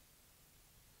Wrocław.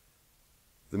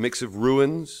 The mix of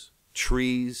ruins,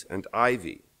 trees, and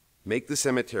ivy make the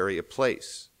cemetery a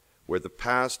place where the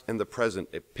past and the present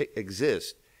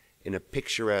exist in a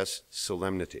picturesque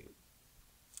solemnity.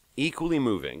 Equally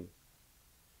moving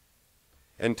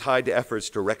and tied to efforts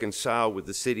to reconcile with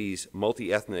the city's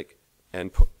multi-ethnic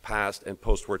and past and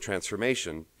post-war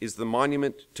transformation is the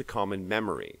Monument to Common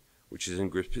Memory, which is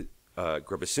in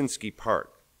Grabowski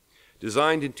Park.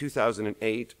 Designed in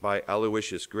 2008 by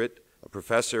Aloysius Grit, a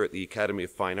professor at the Academy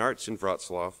of Fine Arts in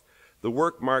Wrocław, the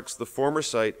work marks the former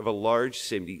site of a large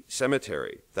city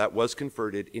cemetery that was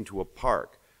converted into a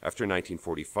park after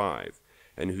 1945,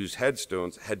 and whose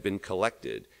headstones had been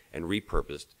collected and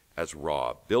repurposed as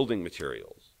raw building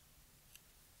materials.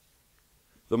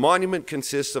 The monument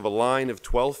consists of a line of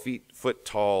 12-foot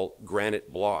tall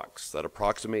granite blocks that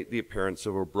approximate the appearance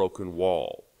of a broken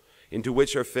wall, into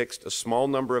which are fixed a small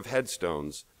number of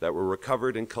headstones that were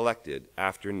recovered and collected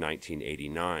after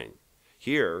 1989.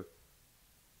 Here,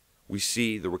 we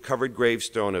see the recovered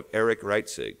gravestone of Erich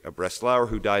Reitzig, a Breslauer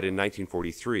who died in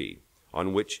 1943,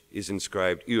 on which is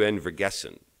inscribed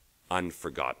unvergessen,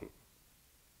 unforgotten.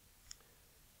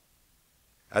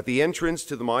 At the entrance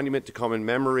to the Monument to Common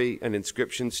Memory, an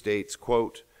inscription states,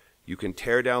 quote, "You can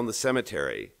tear down the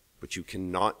cemetery, but you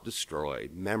cannot destroy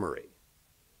memory."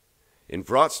 In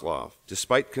Wrocław,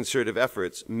 despite concerted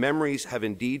efforts, memories have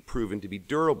indeed proven to be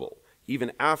durable,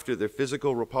 even after their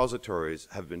physical repositories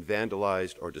have been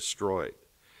vandalized or destroyed.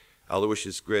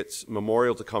 Aloysius Grit's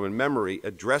Memorial to Common Memory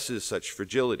addresses such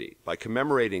fragility by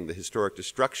commemorating the historic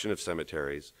destruction of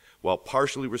cemeteries while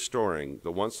partially restoring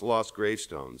the once lost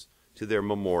gravestones to their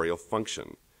memorial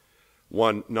function,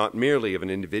 one not merely of an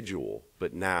individual,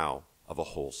 but now of a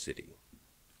whole city.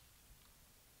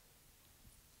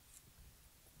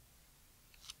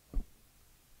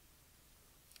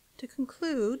 To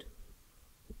conclude,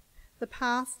 the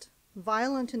past,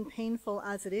 violent and painful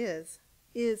as it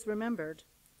is remembered,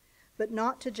 but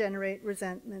not to generate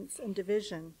resentments and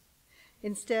division.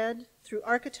 Instead, through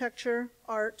architecture,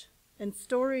 art, and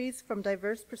stories from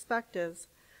diverse perspectives,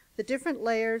 the different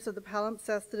layers of the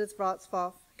Palimpsestet des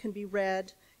Wrocław can be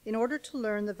read in order to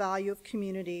learn the value of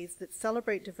communities that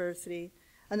celebrate diversity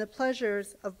and the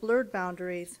pleasures of blurred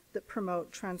boundaries that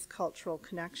promote transcultural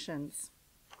connections.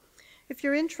 If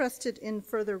you're interested in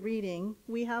further reading,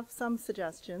 we have some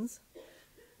suggestions.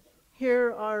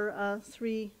 Here are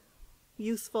 3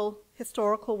 useful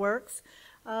historical works.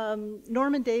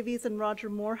 Norman Davies and Roger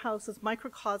Morehouse's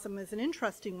Microcosm is an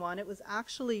interesting one. It was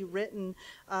actually written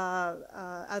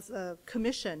as a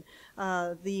commission.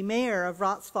 The mayor of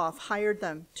Wrocław hired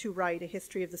them to write a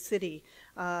history of the city.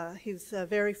 He's a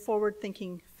very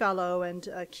forward-thinking fellow and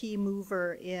a key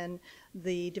mover in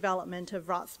the development of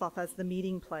Wrocław as the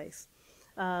meeting place.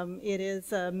 It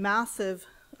is a massive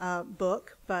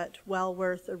book, but well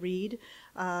worth a read.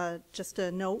 Just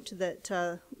a note that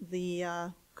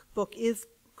the book is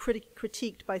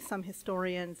critiqued by some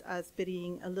historians as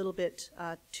being a little bit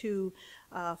too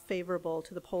favorable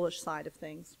to the Polish side of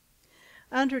things.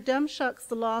 Andrew Demchuk's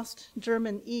The Lost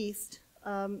German East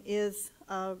is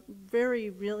a very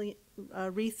really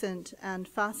recent and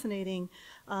fascinating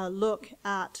look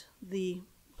at the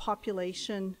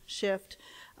population shift.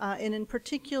 And in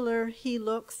particular, he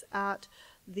looks at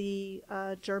the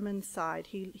German side.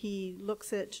 He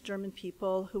looks at German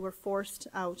people who were forced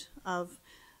out of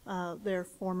their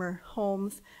former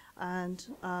homes and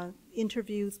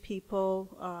interviews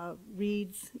people,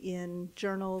 reads in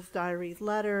journals, diaries,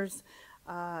 letters,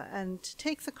 and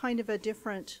takes a kind of a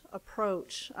different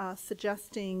approach,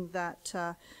 suggesting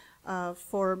that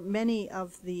for many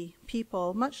of the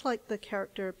people, much like the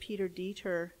character Peter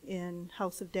Dieter in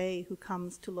House of Day, who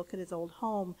comes to look at his old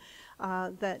home,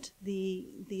 that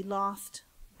the lost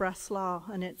Breslau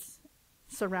and its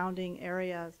surrounding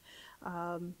areas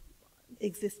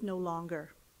exist no longer.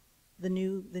 The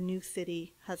new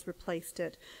city has replaced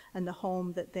it, and the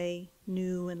home that they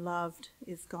knew and loved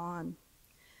is gone.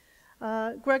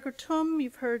 Gregor Tum,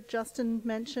 you've heard Justin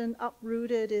mention.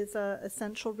 Uprooted is an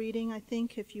essential reading, I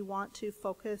think, if you want to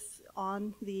focus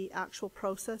on the actual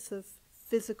process of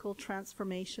physical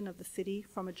transformation of the city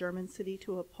from a German city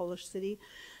to a Polish city.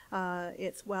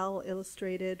 It's well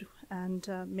illustrated and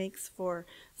makes for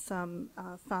some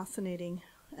fascinating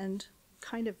and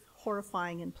kind of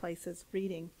horrifying in places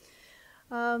reading.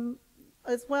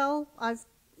 As well, I've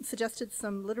suggested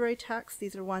some literary texts.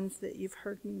 These are ones that you've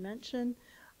heard me mention.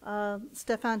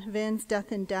 Stefan Hvin's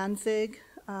Death in Danzig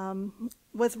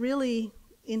was really,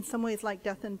 in some ways, like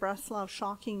Death in Breslau,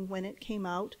 shocking when it came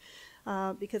out,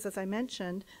 because, as I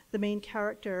mentioned, the main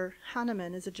character,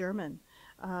 Hannemann, is a German,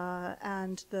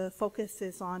 and the focus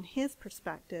is on his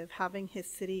perspective, having his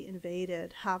city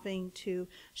invaded, having to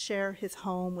share his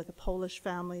home with a Polish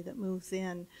family that moves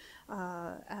in,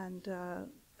 and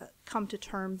come to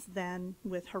terms then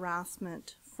with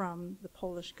harassment from the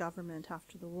Polish government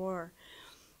after the war.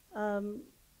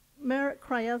 Marek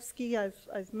Krajewski,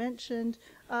 I've mentioned.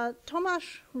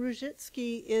 Tomasz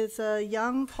Różycki is a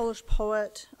young Polish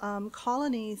poet.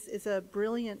 Colonies is a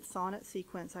brilliant sonnet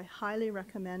sequence. I highly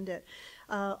recommend it.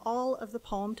 All of the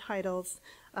poem titles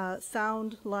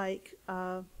sound like,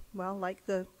 well, like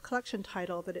the collection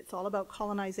title, that it's all about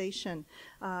colonization,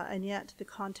 and yet the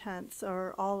contents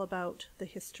are all about the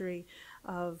history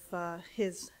of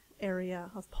his area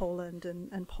of Poland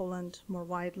and Poland more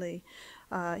widely.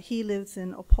 He lives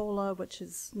in Opola, which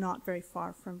is not very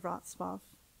far from Wrocław.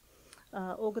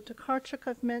 Olga Tokarczuk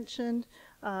I've mentioned.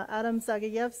 Adam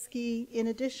Zagajewski, in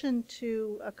addition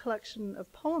to a collection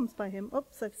of poems by him.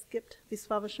 Oops, I've skipped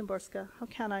Wisława Szymborska. How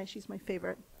can I? She's my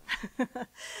favorite.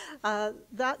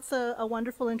 That's a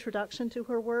wonderful introduction to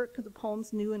her work, the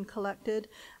poems New and Collected.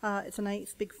 It's a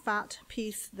nice big fat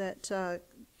piece that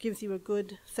gives you a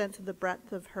good sense of the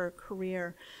breadth of her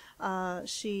career.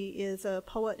 She is a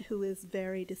poet who is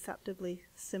very deceptively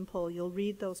simple. You'll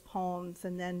read those poems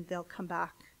and then they'll come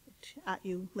back at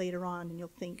you later on and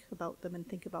you'll think about them and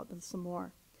think about them some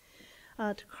more.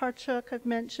 Tokarczuk I've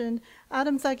mentioned.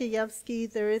 Adam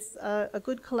Zagajewski, there is a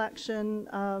good collection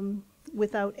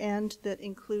without end that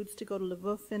includes To Go to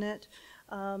Lvov in it.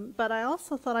 But I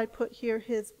also thought I'd put here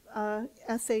his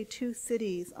essay, Two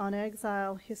Cities, on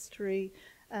Exile, History,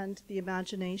 and the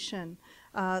Imagination.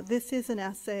 This is an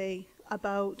essay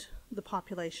about the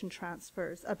population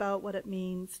transfers, about what it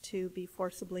means to be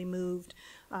forcibly moved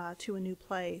to a new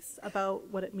place, about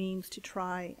what it means to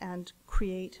try and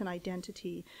create an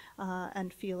identity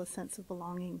and feel a sense of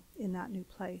belonging in that new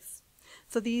place.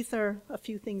 So these are a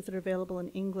few things that are available in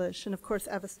English. And of course,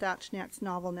 Eva Stachniak's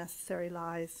novel Necessary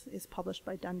Lies is published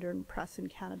by Dundurn Press in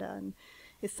Canada and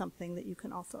is something that you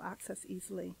can also access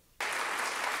easily.